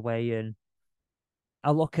far away. And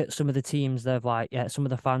I look at some of the teams that have some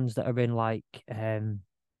of the fans that are in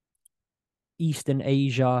Eastern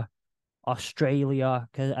Asia, Australia,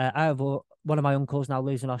 because I have one of my uncles now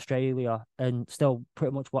lives in Australia and still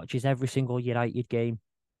pretty much watches every single United game.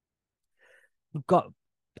 We've got,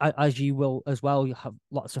 as you will as well, you have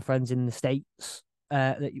lots of friends in the States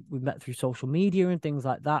that we've met through social media and things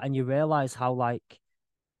like that, and you realize how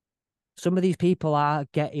some of these people are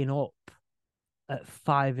getting up at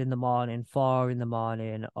 5 in the morning, 4 in the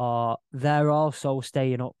morning, or they're also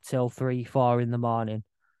staying up till 3, 4 in the morning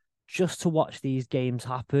just to watch these games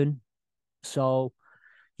happen. So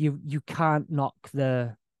you can't knock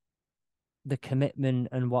the commitment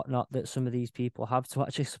and whatnot that some of these people have to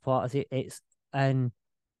actually support it.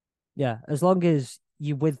 As long as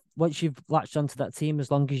once you've latched onto that team, as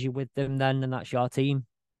long as you're with them, then and that's your team.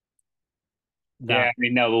 Yeah, I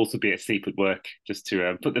mean, they'll also be asleep at work, just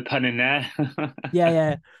to put the pun in there.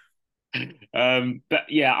 Yeah. But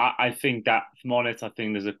yeah, I think that, if I'm honest, I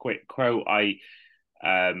think there's a quick quote I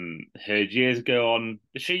heard years ago on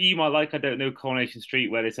the show you might like, I don't know, Coronation Street,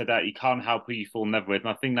 where they said that you can't help who you fall in love with. And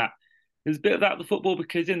I think that there's a bit of that with football,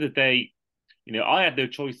 because in the day, I had no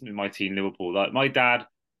choice in my team, Liverpool. Like, my dad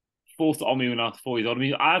forced it on me when I was 4 years old. I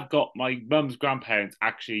mean, I've got my mum's grandparents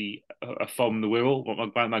actually are from the Wirral.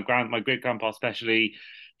 My great grandpa especially.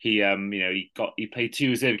 He played 2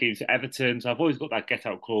 reserve games for Everton, so I've always got that get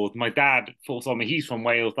out clause. My dad forced on me. He's from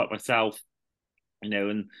Wales, like myself,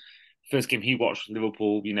 and first game he watched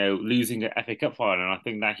Liverpool, losing an FA Cup final, and I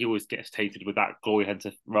think that he always gets tainted with that glory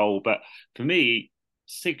hunter role. But for me,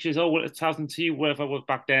 6 years old, 2002, whatever I was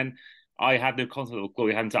back then, I had no concept of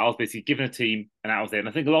glory hunter. I was basically given a team, and that was it. And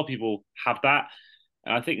I think a lot of people have that.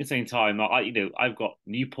 And I think at the same time, I've got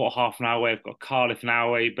Newport half an hour away, I've got Cardiff an hour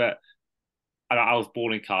away, but I was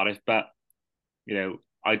born in Cardiff, but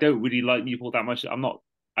I don't really like Newport that much. I'm not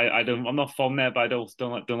from there, but I don't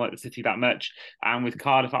like the city that much. And with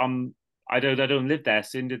Cardiff, I don't live there.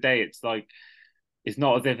 So in the day, it's like, it's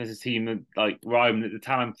not as if it's a team that, like, where the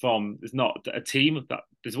town I'm from, it's not a team.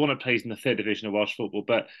 There's one that plays in the 3rd division of Welsh football,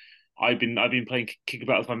 but I've been playing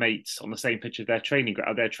kickabout with my mates on the same pitch of their training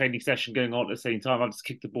session going on at the same time. I've just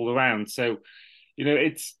kicked the ball around. So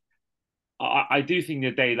it's I do think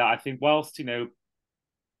the day that I think whilst if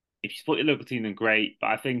you support your local team, then great. But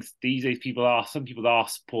I think these days some people are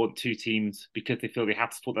support two teams because they feel they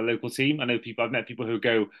have to support their local team. I've met people who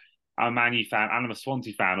go, I'm a Man U fan and I'm a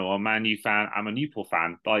Swansea fan, or I'm a Man U fan, I'm a Newport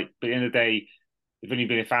fan. But at the end of the day, they've only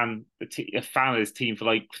been a fan of this team for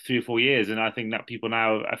like 3 or 4 years, and I think that people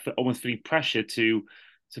now are almost feeling pressure to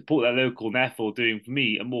support their local, and therefore doing for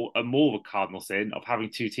me a more of a cardinal sin of having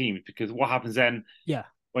two teams. Because what happens then Yeah.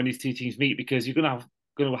 when these two teams meet? Because you're gonna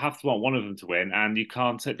have to want one of them to win, and you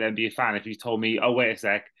can't sit there and be a fan if you told me, oh wait a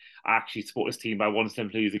sec, I actually support this team, but I want them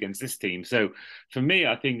to lose against this team. So for me,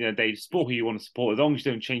 I think that they support who you want to support as long as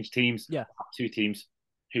you don't change teams. Yeah. Have two teams.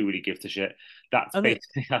 Who really gives a shit? That's I think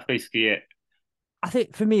basically it. I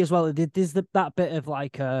think for me as well, there's that bit of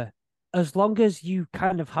like as long as you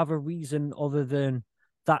kind of have a reason other than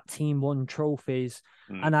that team won trophies,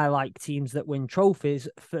 and I like teams that win trophies.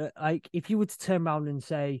 For like, if you were to turn around and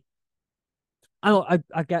say, I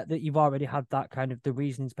get that you've already had that kind of the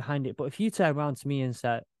reasons behind it, but if you turn around to me and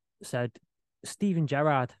said Steven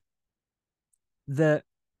Gerrard, that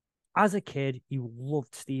as a kid you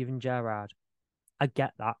loved Steven Gerrard, I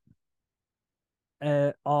get that.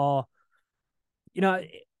 Or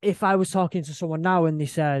if I was talking to someone now and they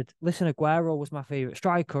said, listen, Aguero was my favourite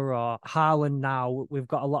striker, or Haaland now, we've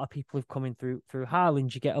got a lot of people who've coming through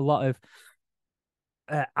Haaland, you get a lot of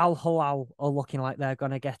Al Hilal are looking like they're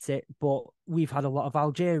going to get it, but we've had a lot of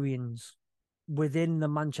Algerians within the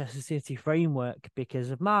Manchester City framework because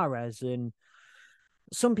of Mahrez, and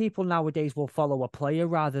some people nowadays will follow a player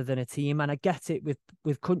rather than a team, and I get it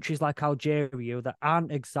with countries like Algeria that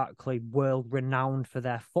aren't exactly world renowned for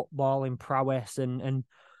their footballing prowess and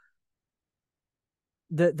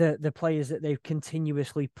the players that they've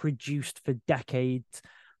continuously produced for decades.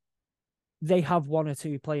 They have one or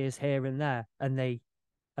two players here and there, and they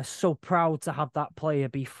are so proud to have that player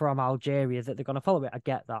be from Algeria that they're going to follow it. I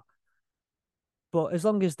get that. But as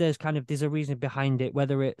long as there's a reason behind it,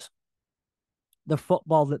 whether it's the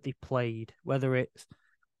football that they played, whether it's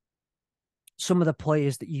some of the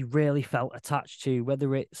players that you really felt attached to,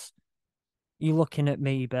 whether it's you looking at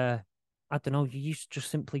maybe, I don't know, you used to just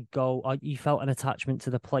simply go, or you felt an attachment to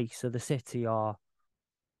the place or the city, or,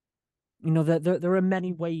 there are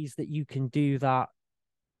many ways that you can do that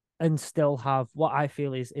and still have what I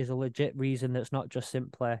feel is a legit reason that's not just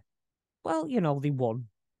simply, well, they won.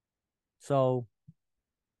 So,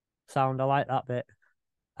 I like that bit,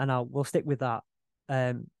 and we'll stick with that.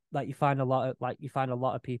 You find a lot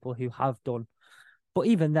of people who have done, but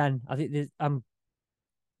even then, I think I'm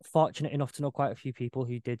fortunate enough to know quite a few people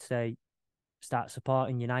who did say start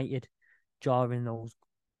supporting United during those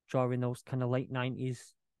kind of late 90s,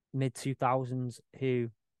 mid 2000s, who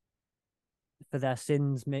for their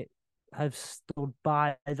sins have stood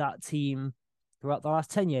by that team throughout the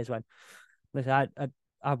last 10 years. When listen,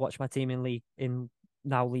 I watched my team in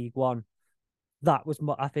League One. That was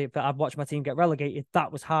I think that I've watched my team get relegated.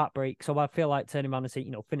 That was heartbreak. So I feel like turning around and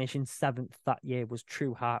saying, finishing 7th that year was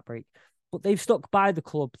true heartbreak. But they've stuck by the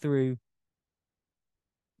club through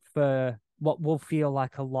for what will feel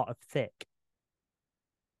like a lot of thick.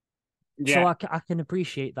 Yeah. So I can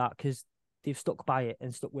appreciate that because they've stuck by it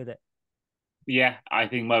and stuck with it. Yeah, I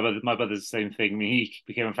think my brother's the same thing. I mean, he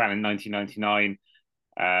became a fan in 1999.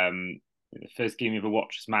 The first game he ever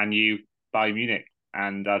watched was Man U, Bayern Munich,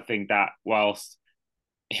 and I think that whilst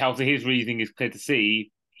obviously his reasoning is clear to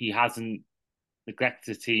see, he hasn't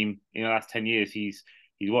neglected his team in the last 10 years. He's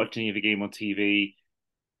watching every game on TV.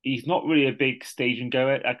 He's not really a big stadium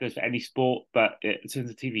goer. That goes for any sport, but in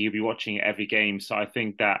terms of TV, he'll be watching it every game. So I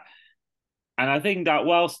think that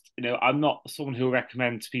whilst I'm not someone who will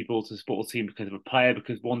recommend to people to support a team because of a player,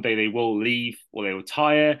 because one day they will leave or they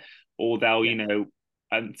retire or they'll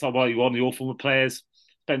and so while one of your former players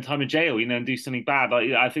spend time in jail, and do something bad.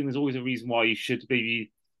 I think there's always a reason why you should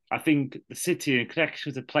maybe. I think the city and connection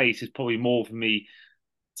with the place is probably more for me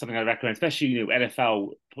something I recommend, especially NFL,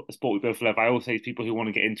 a sport we both love. I always say to people who want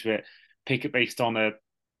to get into it, don't pick it based on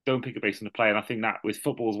the player. And I think that with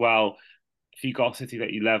football as well, if you got a city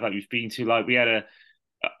that you love, like we've been to, like we had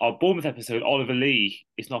our Bournemouth episode, Oliver Lee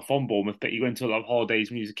is not from Bournemouth, but he went to a lot of holidays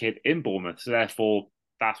when he was a kid in Bournemouth. So therefore,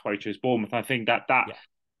 that's why he chose Bournemouth. I think that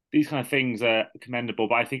these kind of things are commendable,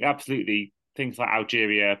 but I think absolutely things like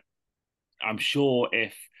Algeria, I'm sure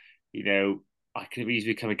if, I could have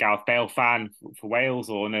easily become a Gareth Bale fan for Wales,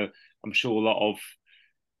 or I'm sure a lot of,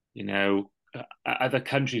 other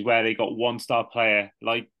countries where they got one-star player,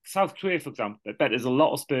 like South Korea, for example. I bet there's a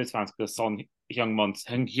lot of Spurs fans because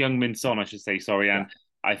Heung-min Son, I should say, sorry. And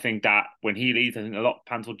I think that when he leaves, I think a lot of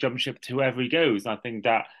fans will jump ship to whoever he goes. And I think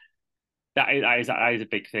that that is a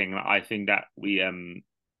big thing. I think that we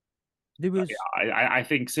There was I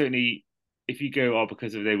think certainly if you go, oh,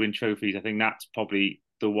 because of they win trophies, I think that's probably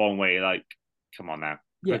the one way. Like, come on now,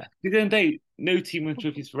 because yeah, at the end of the day, no team wins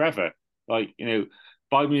trophies forever. Like, Bayern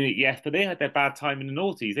Munich, yes, but they had their bad time in the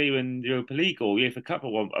noughties. They were in the Europa League or UEFA Cup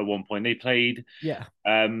at one point. They played yeah,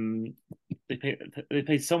 um they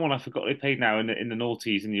played someone I forgot they played now in the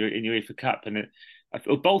noughties in UEFA Cup and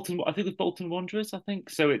Bolton, I think it was Bolton Wanderers, I think.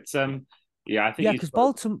 So it's yeah, I think yeah. he's Because got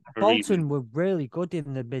Bolton a reason. were really good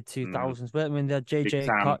in the mid two Mm, thousands. But I mean, they're Big JJ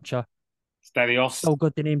Sam, Kocher, Stelios, so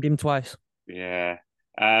good they named him twice. yeah.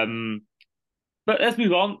 Um, but let's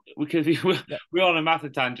move on because Yeah, we're on a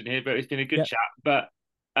massive tangent here, but it's been a good yeah, chat. But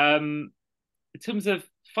in terms of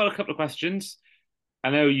final couple of questions, I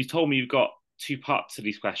know you told me you've got two parts to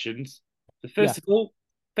these questions. The yeah. first of all,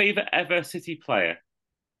 favorite ever City player.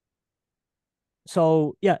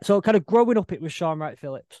 So yeah, so kind of growing up, it was Sean Wright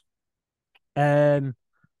Phillips. Um,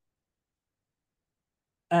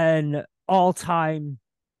 and all time,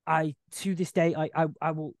 I to this day,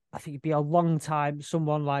 I will. I think it'd be a long time.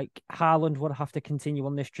 Someone like Haaland would have to continue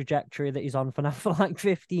on this trajectory that he's on for now for like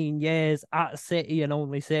 15 years at City and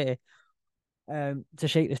only City. To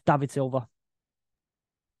shake this David Silva.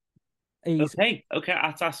 He's Okay, okay,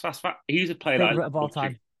 that's he's a player that I favorite love of all watching.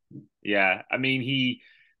 time. Yeah, I mean,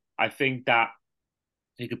 I think that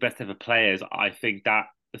he could best ever players. I think that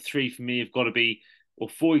the three for me have got to be, well,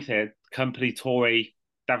 four you said, Company, Torre,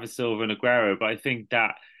 David Silva, and Aguero. But I think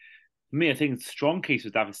that for me, I think it's a strong case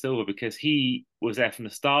with David Silva because he was there from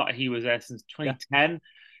the start. He was there since Yeah, 2010,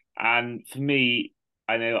 and for me,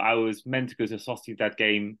 I know I was meant to go to a Sociedad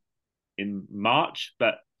game in March,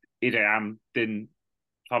 but didn't.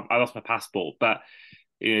 I lost my passport, but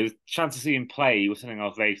chance to see him play was something I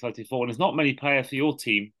was very excited for. And there's not many players for your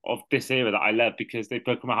team of this era that I love because they've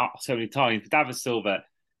broken my heart so many times. David Silva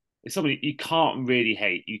is somebody you can't really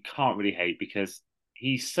hate. You can't really hate because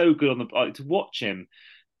he's so good on to watch him.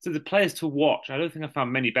 So the players to watch, I don't think I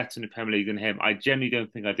found many better in the Premier League than him. I generally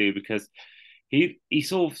don't think I do because he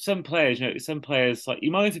sort of some players, some players like he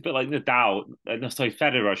reminds me a bit like Nadal, no, sorry,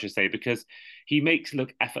 Federer, I should say, because he makes it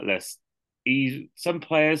look effortless. He's some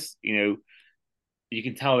players, you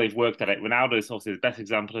can tell they've worked at it. Ronaldo is obviously the best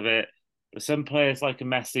example of it. But some players like a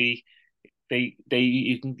Messi, they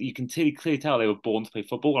you can clearly tell they were born to play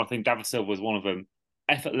football. And I think David Silva was one of them.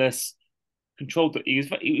 Effortless, controlled. He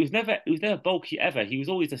was never bulky ever. He was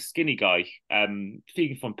always a skinny guy.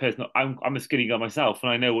 Speaking from personal, I'm a skinny guy myself,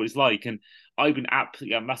 and I know what it's like. And I've been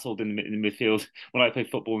absolutely muscled in the midfield when I played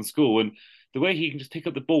football in school. And the way he can just pick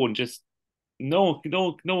up the ball and just no one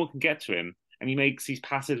can get to him, and he makes these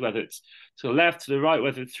passes whether it's to the left, to the right,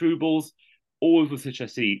 whether it's through balls, always with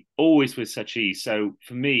such ease. So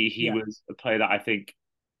for me, he yeah, was a player that I think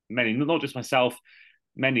many, not just myself,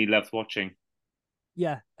 many loved watching.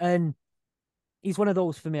 yeah. And he's one of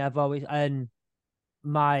those for me. I've always and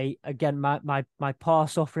my poor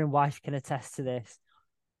suffering wife can attest to this.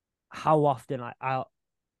 How often I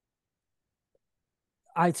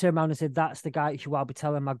turn around and say that's the guy who I'll be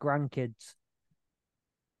telling my grandkids,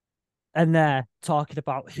 and they're talking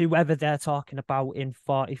about whoever they're talking about in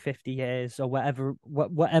 40, 50 years or whatever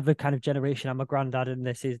kind of generation. I'm a granddad, and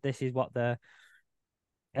this is what they're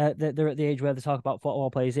at the age where they talk about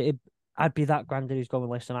football players. I'd be that granddad who's going,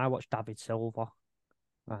 listen, I watched David Silva,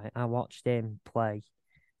 right? I watched him play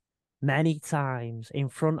many times in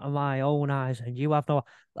front of my own eyes, and you have no.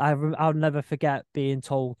 I'll never forget being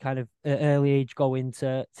told, kind of at early age, going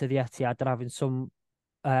to the Etihad, and having some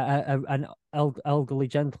an elderly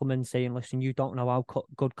gentleman saying, "Listen, you don't know how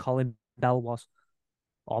good Colin Bell was,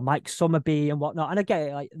 or Mike Summerby and whatnot." And I get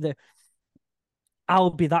it, like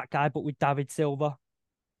I'll be that guy, but with David Silva,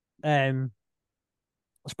 um,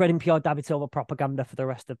 spreading pure David Silva propaganda for the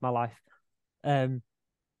rest of my life. Um,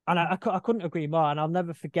 and I couldn't agree more. And I'll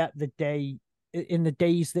never forget the day in the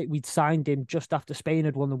days that we'd signed him just after Spain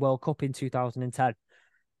had won the World Cup in 2010.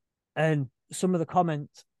 And some of the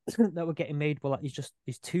comments that were getting made were like,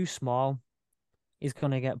 he's too small. He's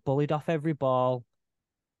going to get bullied off every ball.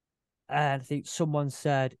 And I think someone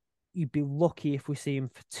said, you'd be lucky if we see him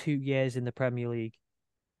for 2 years in the Premier League.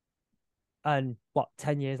 And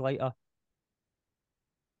 10 years later,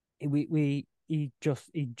 he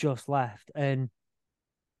just left. And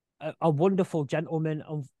a wonderful gentleman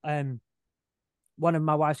of one of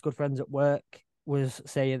my wife's good friends at work was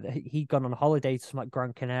saying that he'd gone on holiday to some like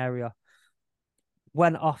Gran Canaria,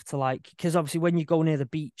 went off to because obviously when you go near the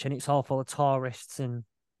beach and it's all full of tourists and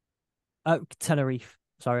Tenerife,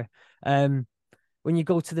 sorry. When you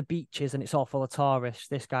go to the beaches and it's all full of tourists,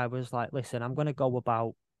 this guy was like, listen, I'm going to go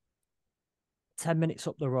about 10 minutes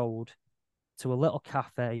up the road to a little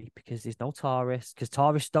cafe because there's no tourists, because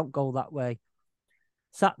tourists don't go that way.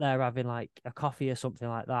 Sat there having like a coffee or something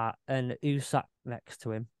like that, and who sat next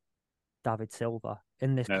to him? David Silva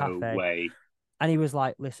in this No cafe. way. And he was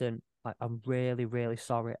like, listen, like, I'm really, really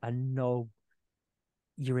sorry. I know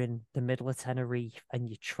you're in the middle of Tenerife and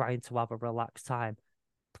you're trying to have a relaxed time.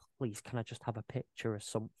 Please, can I just have a picture or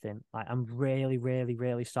something? Like, I'm really, really,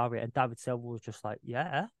 really sorry. And David Silva was just like,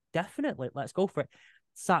 yeah, definitely. Let's go for it.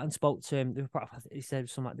 Sat and spoke to him. He said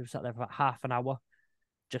something like they were sat there for about half an hour,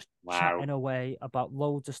 just Wow. chatting away about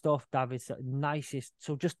loads of stuff. David's nicest,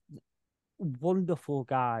 so just wonderful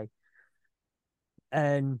guy.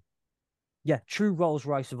 And yeah, true Rolls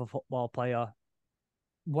Royce of a football player.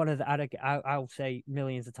 One of the, I'll say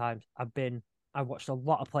millions of times, I watched a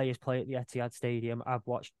lot of players play at the Etihad Stadium.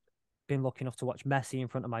 Been lucky enough to watch Messi in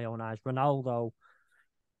front of my own eyes, Ronaldo,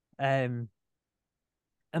 um,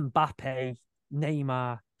 Mbappe,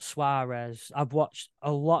 Neymar, Suarez. I've watched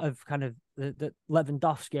a lot of kind of the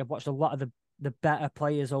Lewandowski. I've watched a lot of the better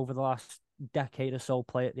players over the last decade or so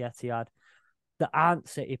play at the Etihad that aren't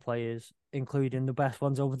City players, including the best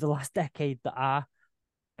ones over the last decade that are.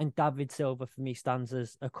 And David Silva for me stands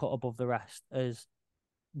as a cut above the rest as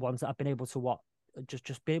ones that I've been able to watch.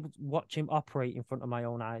 Just be able to watch him operate in front of my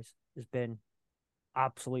own eyes has been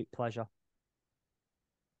absolute pleasure.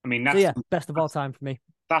 I mean, So yeah, best of all time for me.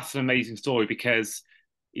 that's an amazing story because,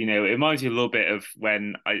 it reminds you a little bit of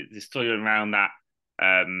when the story around that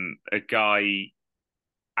a guy.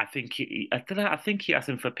 I don't know, I think he asked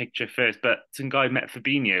him for a picture first, but some guy met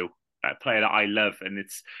Fabinho, a player that I love, and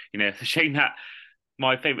it's a shame that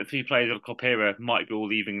my favourite three players of the Club era might be all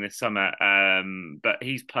leaving this summer. But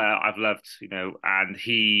he's a player I've loved, and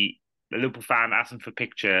the Liverpool fan, asked him for a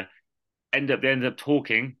picture. They ended up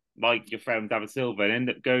talking like your friend David Silva, and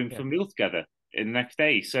ended up going Yeah, for a meal together in the next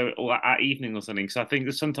day, or at evening or something. So I think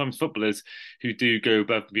there's sometimes footballers who do go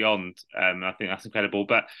above and beyond. I think that's incredible.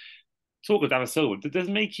 But talk of David Silva, does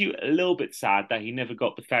it make you a little bit sad that he never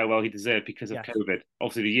got the farewell he deserved because of yes, COVID?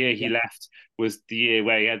 Obviously, the year he yeah. left was the year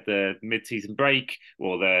where he had the mid-season break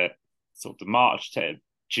or the sort of the March to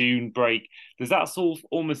June break. Does that sort of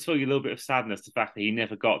almost feel you a little bit of sadness, the fact that he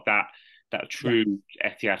never got that Yeah. true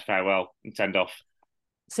Etihad farewell and send off?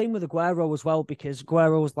 Same with Aguero as well, because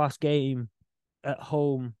Aguero's last game at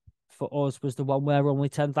home for us was the one where only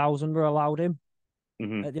 10,000 were allowed him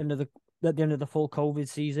Mm-hmm. at the end of the full COVID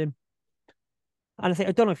season. And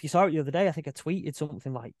I don't know if you saw it the other day. I think I tweeted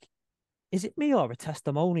something like, "Is it me or a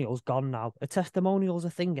testimonial's gone now? A testimonial's a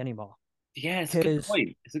thing anymore?" Yeah, it's a good Because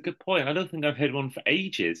point. It's a good point. I don't think I've heard one for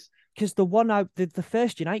ages. the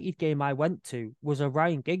first United game I went to was a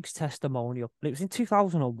Ryan Giggs testimonial. And it was in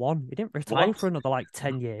 2001. He didn't retire What? for another like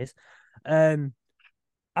 10 years. Um,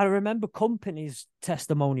 I remember Company's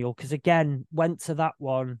testimonial because again went to that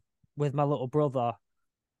one with my little brother,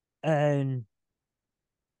 and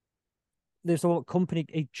there's a company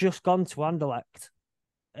he'd just gone to Anderlecht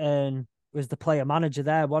and was the player manager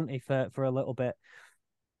there, wasn't he, for a little bit,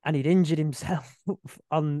 and he'd injured himself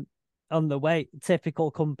on the way,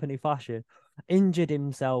 typical Company fashion, injured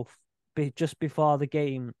himself just before the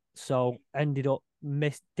game, so ended up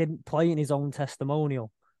didn't play in his own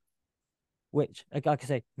testimonial, which, like I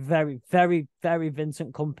say, very, very, very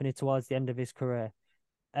Vincent Company towards the end of his career.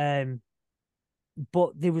 Um,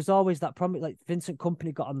 but there was always that problem. Like Vincent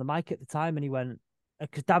Company got on the mic at the time and he went,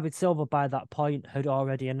 because David Silva by that point had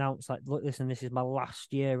already announced, like, look, listen, this is my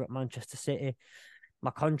last year at Manchester City.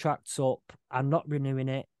 My contract's up. I'm not renewing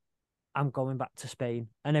it. I'm going back to Spain.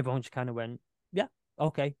 And everyone just kind of went, yeah,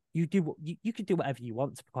 okay. You could do whatever you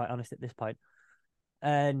want, to be quite honest, at this point.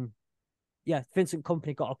 And yeah, Vincent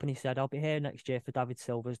Company got up and he said, I'll be here next year for David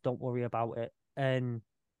Silva's. Don't worry about it. And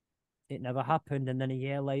it never happened. And then a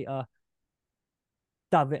year later,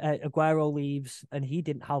 David Aguero leaves and he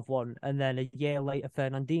didn't have one. And then a year later,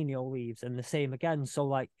 Fernandinho leaves and the same again. So,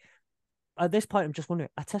 like, at this point, I'm just wondering,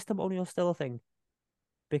 a testimonial still a thing?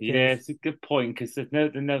 Yeah, Because, it's a good point because there's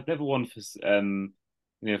never one for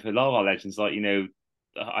for a lot of our legends. Like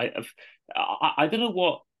I I don't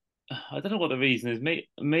know what the reason is.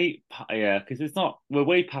 Yeah, because it's not. We're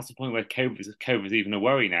way past the point where COVID's even a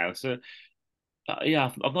worry now. So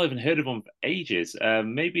yeah, I've not even heard of one for ages.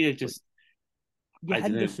 Maybe they just your I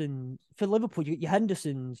don't know. Henderson, for Liverpool, your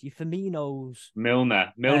Hendersons, your Firminos,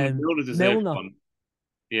 Milner deserves Milner, one.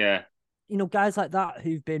 Yeah. guys like that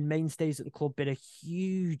who've been mainstays at the club, been a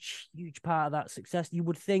huge, huge part of that success. You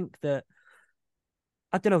would think that,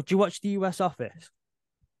 I don't know, do you watch the US Office?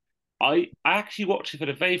 I actually watched it for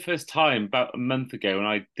the very first time about a month ago and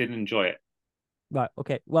I didn't enjoy it. Right.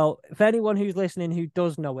 Okay. Well, for anyone who's listening who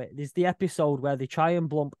does know it, there's the episode where they try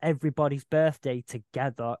and lump everybody's birthday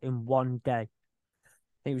together in one day.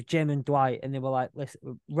 It was Jim and Dwight, and they were like,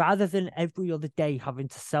 listen, rather than every other day having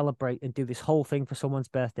to celebrate and do this whole thing for someone's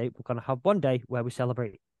birthday, we're going to have one day where we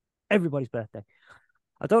celebrate everybody's birthday.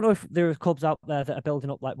 I don't know if there are clubs out there that are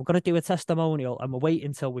building up like, we're going to do a testimonial, and we're waiting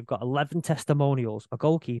until we've got 11 testimonials, a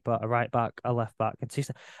goalkeeper, a right back, a left back, and two,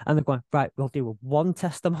 and they're going, right, we'll do one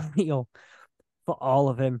testimonial for all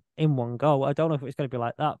of them in one go. I don't know if it's going to be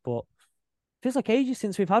like that, but it feels like ages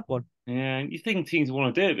since we've had one. Yeah, you think teams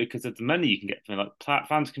want to do it because of the money you can get from it. Like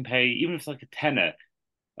fans can pay, even if it's like a tenner,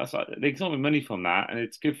 that's like they can make money from that, and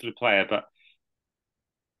it's good for the player. But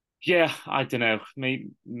yeah, I don't know. Maybe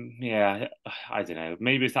yeah, I don't know.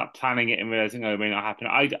 Maybe it's that planning it and realizing oh, it may not happen.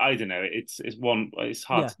 I don't know. It's one. It's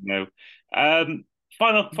hard Yeah. to know. Um,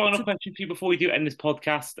 final So, question for you before we do end this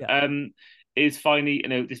podcast. yeah. Is finally,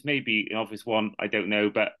 this may be an obvious one. I don't know,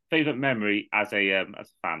 but favorite memory as a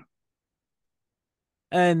fan.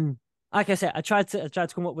 Um, like I said, I tried to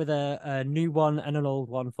come up with a new one and an old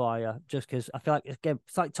one for you, just because I feel like again,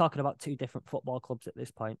 it's like talking about two different football clubs at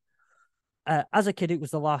this point. As a kid, it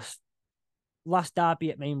was the last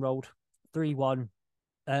derby at Main Road, 3-1,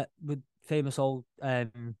 with famous old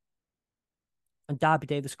and Derby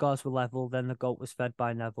Day the scores were level, then the goal was fed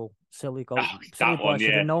by Neville. Silly goal, Oh, silly that boy one, should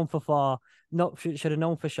have yeah. known for four, not should have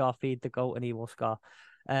known for sure feed the goal and he will score.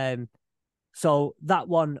 Um So that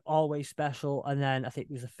one always special. And then I think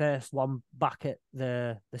it was the first one back at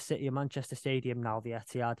the City of Manchester Stadium now, the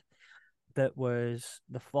Etihad, that was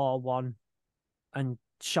the 4-1. And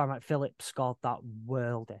Sean Phillips scored that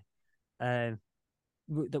worldie. Um,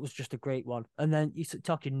 that was just a great one. And then you're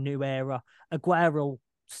talking new era. Aguero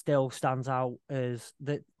still stands out as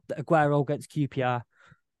the Aguero against QPR.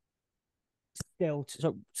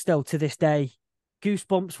 Still to this day,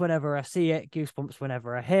 goosebumps whenever I see it, goosebumps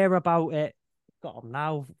whenever I hear about it. Got them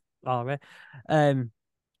now already.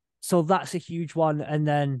 So that's a huge one. And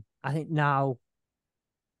then I think now,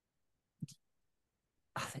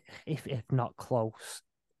 if not close,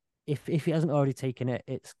 if he hasn't already taken it,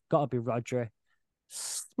 it's got to be Rodri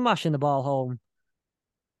smashing the ball home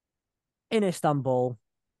in Istanbul,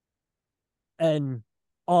 and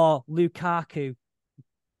or Lukaku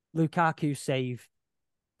save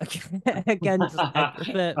against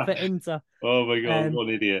for Inter. Oh my God, Um, what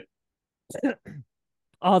an idiot.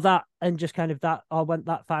 or that, and just kind of that, or when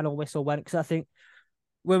that final whistle went, because I think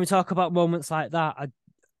when we talk about moments like that, I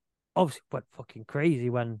obviously went fucking crazy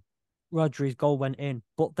when Rodri's goal went in,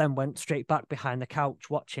 but then went straight back behind the couch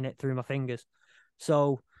watching it through my fingers.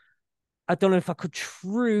 So I don't know if I could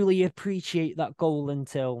truly appreciate that goal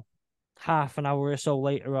until half an hour or so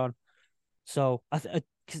later on. So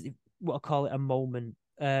because what I call it a moment.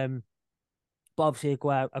 But obviously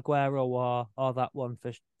Aguero or that one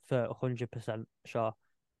for 100% sure.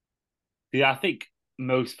 Yeah, I think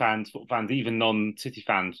most fans, football fans, even non-City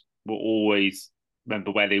fans, will always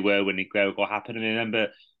remember where they were when the goal happened. And I remember,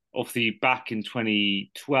 obviously, back in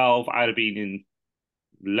 2012, I'd have been in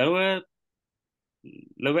lower,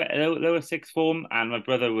 lower sixth form, and my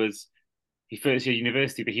brother was he first year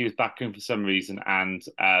university, but he was back home for some reason, and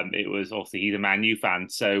it was obviously he's a Man U fan,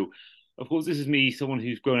 so. Of course, this is me, someone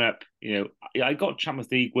who's grown up. I got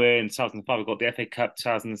Champions League win in 2005. I got the FA Cup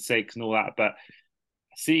 2006 and all that. But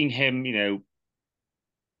seeing him,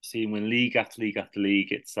 seeing win league after league after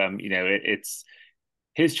league. It's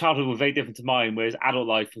his childhood was very different to mine, whereas adult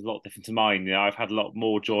life was a lot different to mine. I've had a lot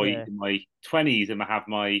more joy Yeah. in my 20s than I have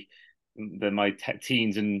my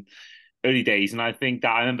teens and early days. And I think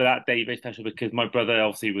that I remember that day very special because my brother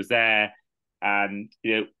obviously was there, and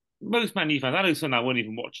most Man U fans, I know some that weren't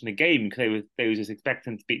even watching the game because they were just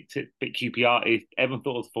expecting to beat QPR. Everyone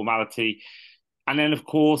thought it was a formality, and then of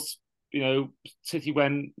course City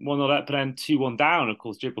went 1-0 up, but then 2-1 down. Of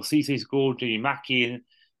course, Dribble Cisse scored, Jimmy Mackie,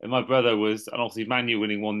 and my brother was, and obviously Manu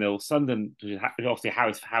winning 1-0. Sunderland, obviously how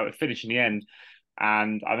it finished in the end.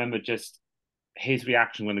 And I remember just his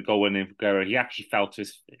reaction when the goal went in for Guerrero. He actually fell to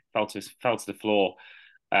the floor,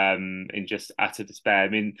 in just utter despair. I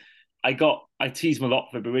mean, I teased him a lot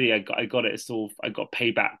for it, but really I got it sort of I got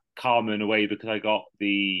payback karma in a way because I got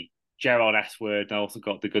the Gerard S word and I also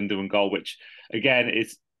got the Gundogan goal, which again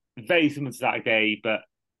is very similar to that day, but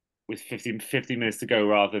with 50 minutes to go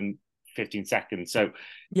rather than 15 seconds. So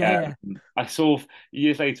Yeah. I saw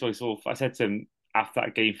years later, I said to him after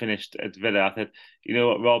that game finished at Villa, I said, you know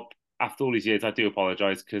what, Rob, after all these years, I do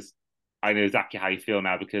apologise because I know exactly how you feel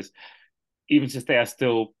now because even to this day, I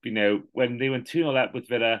still, when they went 2-0 up with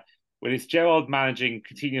Villa, when it's Gerard managing,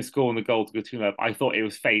 Coutinho scoring the goal to go 2-0 up, I thought it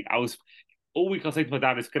was fate. all week I was saying to my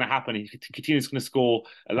dad, it's going to happen. Coutinho's going to score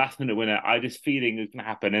a last minute winner. I had this feeling it was going to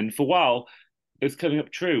happen, and for a while, it was coming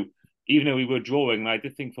up true. Even though we were drawing, and I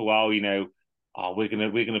did think for a while, oh, we're gonna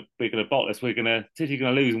bot this. City's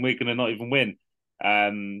gonna lose, and we're gonna not even win.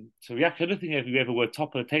 So yeah, I don't think if we ever were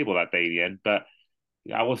top of the table that day in the end, but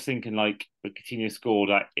I was thinking like when Coutinho scored,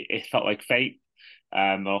 it felt like fate.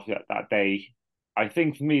 Off that day. I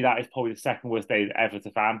think for me that is probably the second worst day ever as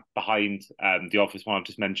a fan, behind the Office one I've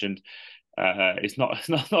just mentioned. It's not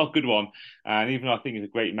a good one. And even though I think he's a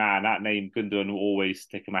great man, that name Gundogan will always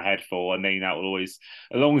stick in my head for a name that will always,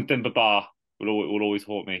 along with Demba Ba, will always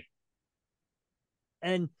haunt me.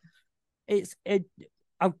 And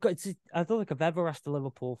I've got to, I don't think I've ever asked a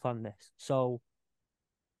Liverpool fan this. So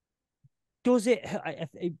does it?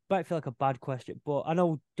 It might feel like a bad question, but I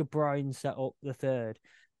know De Bruyne set up the third.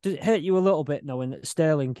 Does it hurt you a little bit knowing that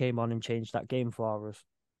Sterling came on and changed that game for us?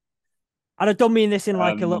 And I don't mean this in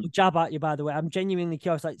like a little jab at you, by the way. I'm genuinely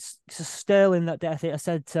curious. Like Sterling that day, I think I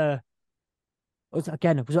said to, I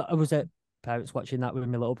was at parents watching that with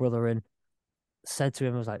my little brother and said to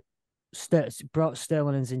him, I was like, brought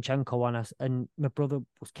Sterling and Zinchenko on us, and my brother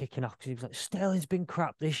was kicking off because he was like, Sterling's been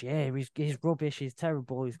crap this year. He's rubbish. He's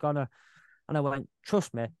terrible. He's gonna. And I went,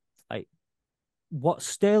 trust me, like what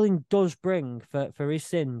Sterling does bring for his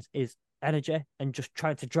sins is energy and just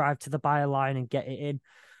trying to drive to the byline and get it in.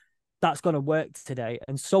 That's going to work today.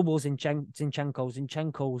 And so will Zinchenko.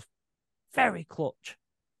 Zinchenko's very clutch.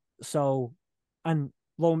 So, and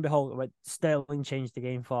lo and behold, Sterling changed the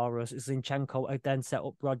game for us. Zinchenko then set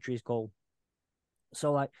up Rodri's goal.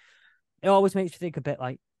 So, like, it always makes me think a bit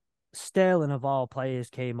like Sterling of all players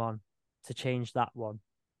came on to change that one.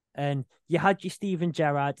 And you had your Steven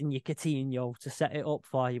Gerrard and your Coutinho to set it up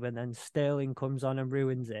for you, and then Sterling comes on and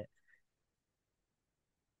ruins it.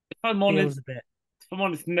 If I'm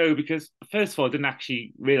honest, no, because first of all, I didn't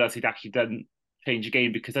actually realise he'd actually done change the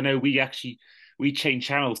game, because I know we changed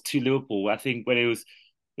channels to Liverpool. I think when it was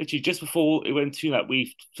literally just before it went to that,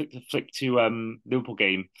 we flicked to Liverpool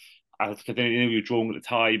game. Because I didn't know we were drawing at the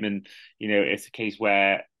time, and it's a case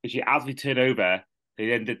where actually as we turn over, they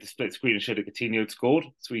then did the split screen and showed that Coutinho had scored.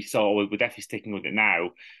 So we saw we're definitely sticking with it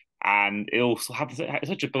now. And it also happened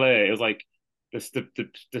such a blur. It was like the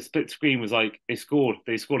split screen was like they scored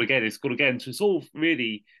again. So it's all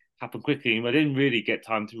really happened quickly, and I didn't really get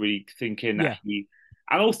time to really think in actually.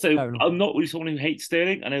 And also, I'm not really someone who hates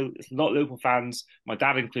Sterling. I know it's a lot of Liverpool fans, my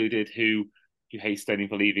dad included, who hate Sterling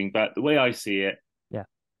for leaving. But the way I see it,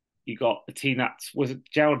 you got a team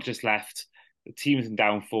Gerrard just left. The team is in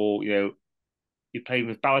downfall. You're playing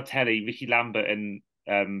with Balotelli, Ricky Lambert,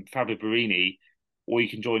 and Fabio Borini, or you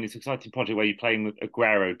can join this exciting project where you're playing with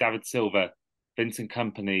Aguero, David Silva, Vincent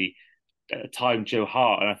Kompany, at the time Joe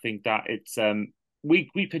Hart, and I think that it's we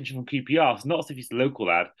pinch him from QPR. It's not as if he's a local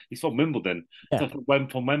lad; he's from Wimbledon,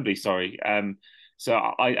 from Wembley. Sorry, so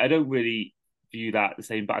I don't really view that the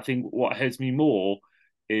same. But I think what hurts me more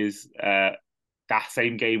is that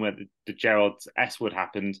same game where the Gerrard S word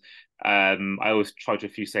happened. I always try to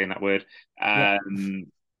refuse saying that word. The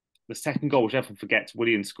second goal, which everyone forgets,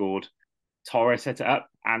 Willian scored. Torres set it up,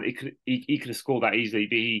 and he could have scored that easily.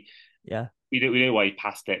 But we know why he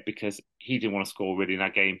passed it, because he didn't want to score really in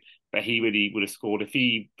that game. But he really would have scored if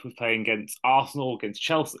he was playing against Arsenal, against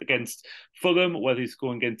Chelsea, against Fulham, whether he's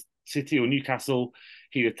scoring against City or Newcastle.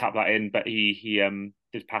 He'd have tapped that in, but he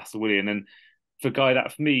did pass to Willian. And for a guy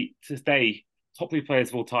that, for me, to this day, top three players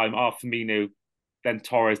of all time are Firmino, then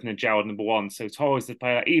Torres, and then Gerrard number one. So Torres, the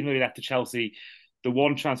player, even though he left to Chelsea, the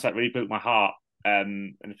one transfer that really broke my heart,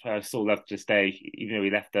 and the player I still love to this day, even though he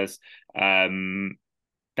left us, that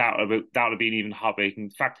would have been even heartbreaking.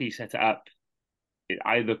 The fact that he set it up,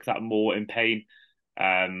 I look at that more in pain.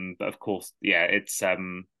 But of course, it's a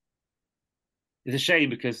shame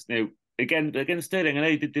because again Sterling, I know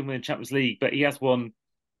he didn't win the Champions League, but he has won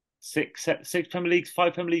six Premier Leagues,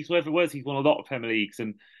 5 Premier Leagues, whatever it was. He's won a lot of Premier Leagues,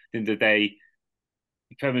 and at the end of the day,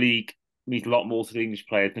 the Premier League means a lot more to the English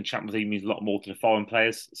players than Champions League means a lot more to the foreign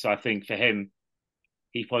players. So I think for him,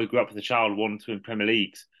 he probably grew up as a child wanting to win Premier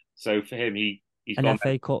Leagues. So for him, he's and gone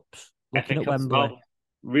FA Cups, looking FA at Cups Wembley.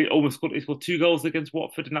 He scored 2 goals against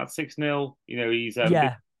Watford in that 6-0. He's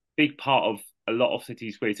a big part of a lot of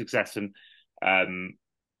City's great success, and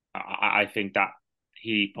I think that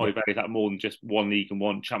he probably values that more than just one league and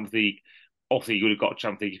one Champions League. Obviously, he would have got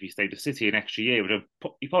Champions League if he stayed at City an extra year.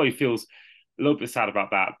 But he probably feels a little bit sad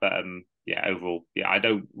about that. But overall, I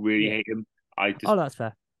don't really hate him. That's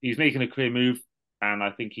fair. He's making a career move, and I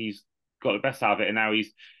think he's got the best out of it. And now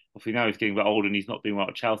he's getting a bit older and he's not doing well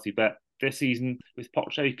at Chelsea. But this season with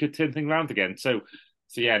Poch, he could turn things around again. So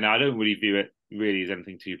I don't really view it really as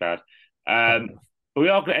anything too bad. But we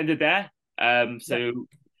are going to end it there.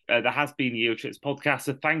 There has been the Eurotrips podcast.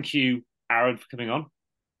 So thank you, Aaron, for coming on.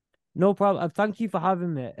 No problem. Thank you for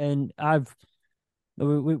having me. And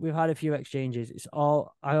we've had a few exchanges.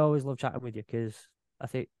 I always love chatting with you because I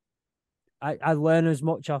think I learn as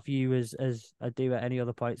much off you as I do at any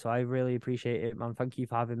other point. So I really appreciate it, man. Thank you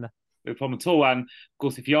for having me. No problem at all. And of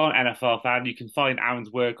course, if you are an NFL fan, you can find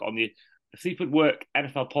Aaron's work on the Sleep at Work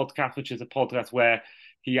NFL podcast, which is a podcast where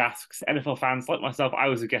he asks NFL fans like myself. I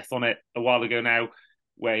was a guest on it a while ago now,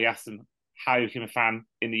 where he asked them how you became a fan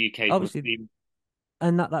in the UK. Obviously,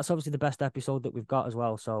 and that's obviously the best episode that we've got as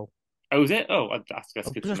well. So, oh, is it? Oh, that's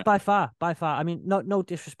good. Just by far. I mean, no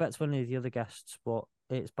disrespect to any of the other guests, but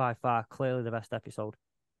it's by far clearly the best episode.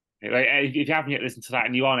 If you haven't yet listened to that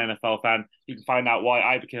and you are an NFL fan, you can find out why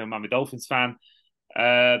I became a Miami Dolphins fan.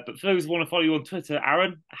 But for those who want to follow you on Twitter,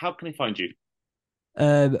 Aaron, how can they find you?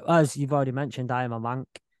 As you've already mentioned, I am a Mank,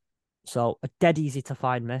 so dead easy to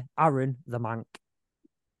find me. Aaron the Mank.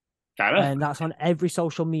 And that's on every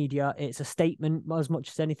social media. It's a statement as much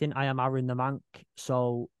as anything. I am Aaron the Mank,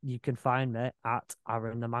 so you can find me at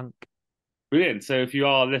Aaron the Mank. Brilliant. So if you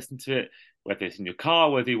are listening to it, whether it's in your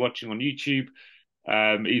car, whether you're watching on YouTube,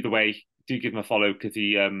 either way, do give him a follow because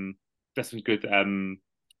he does some good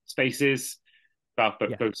spaces about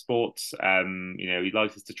both sports. He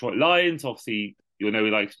likes his Detroit Lions. Obviously, you'll know he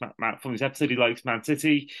likes from this episode. He likes Man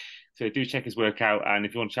City, so do check his work out. And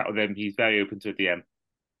if you want to chat with him, he's very open to a DM.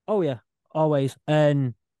 Oh yeah, always.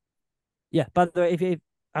 And yeah, by the way, if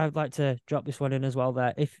I'd like to drop this one in as well.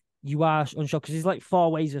 There, if you are unsure, because there's like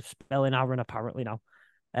 4 ways of spelling Aaron apparently now.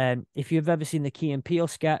 If you've ever seen the Key and Peele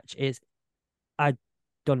sketch, I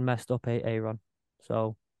done messed up Aaron.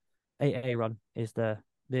 So Aaron is the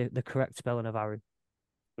correct spelling of Aaron.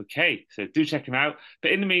 Okay, so do check him out.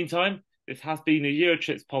 But in the meantime, this has been a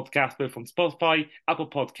Eurotrips podcast, both on Spotify, Apple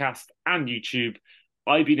Podcasts, and YouTube.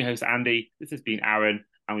 I've been your host, Andy. This has been Aaron,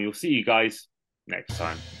 and we will see you guys next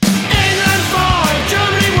time. England 4,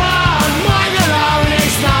 Germany 1,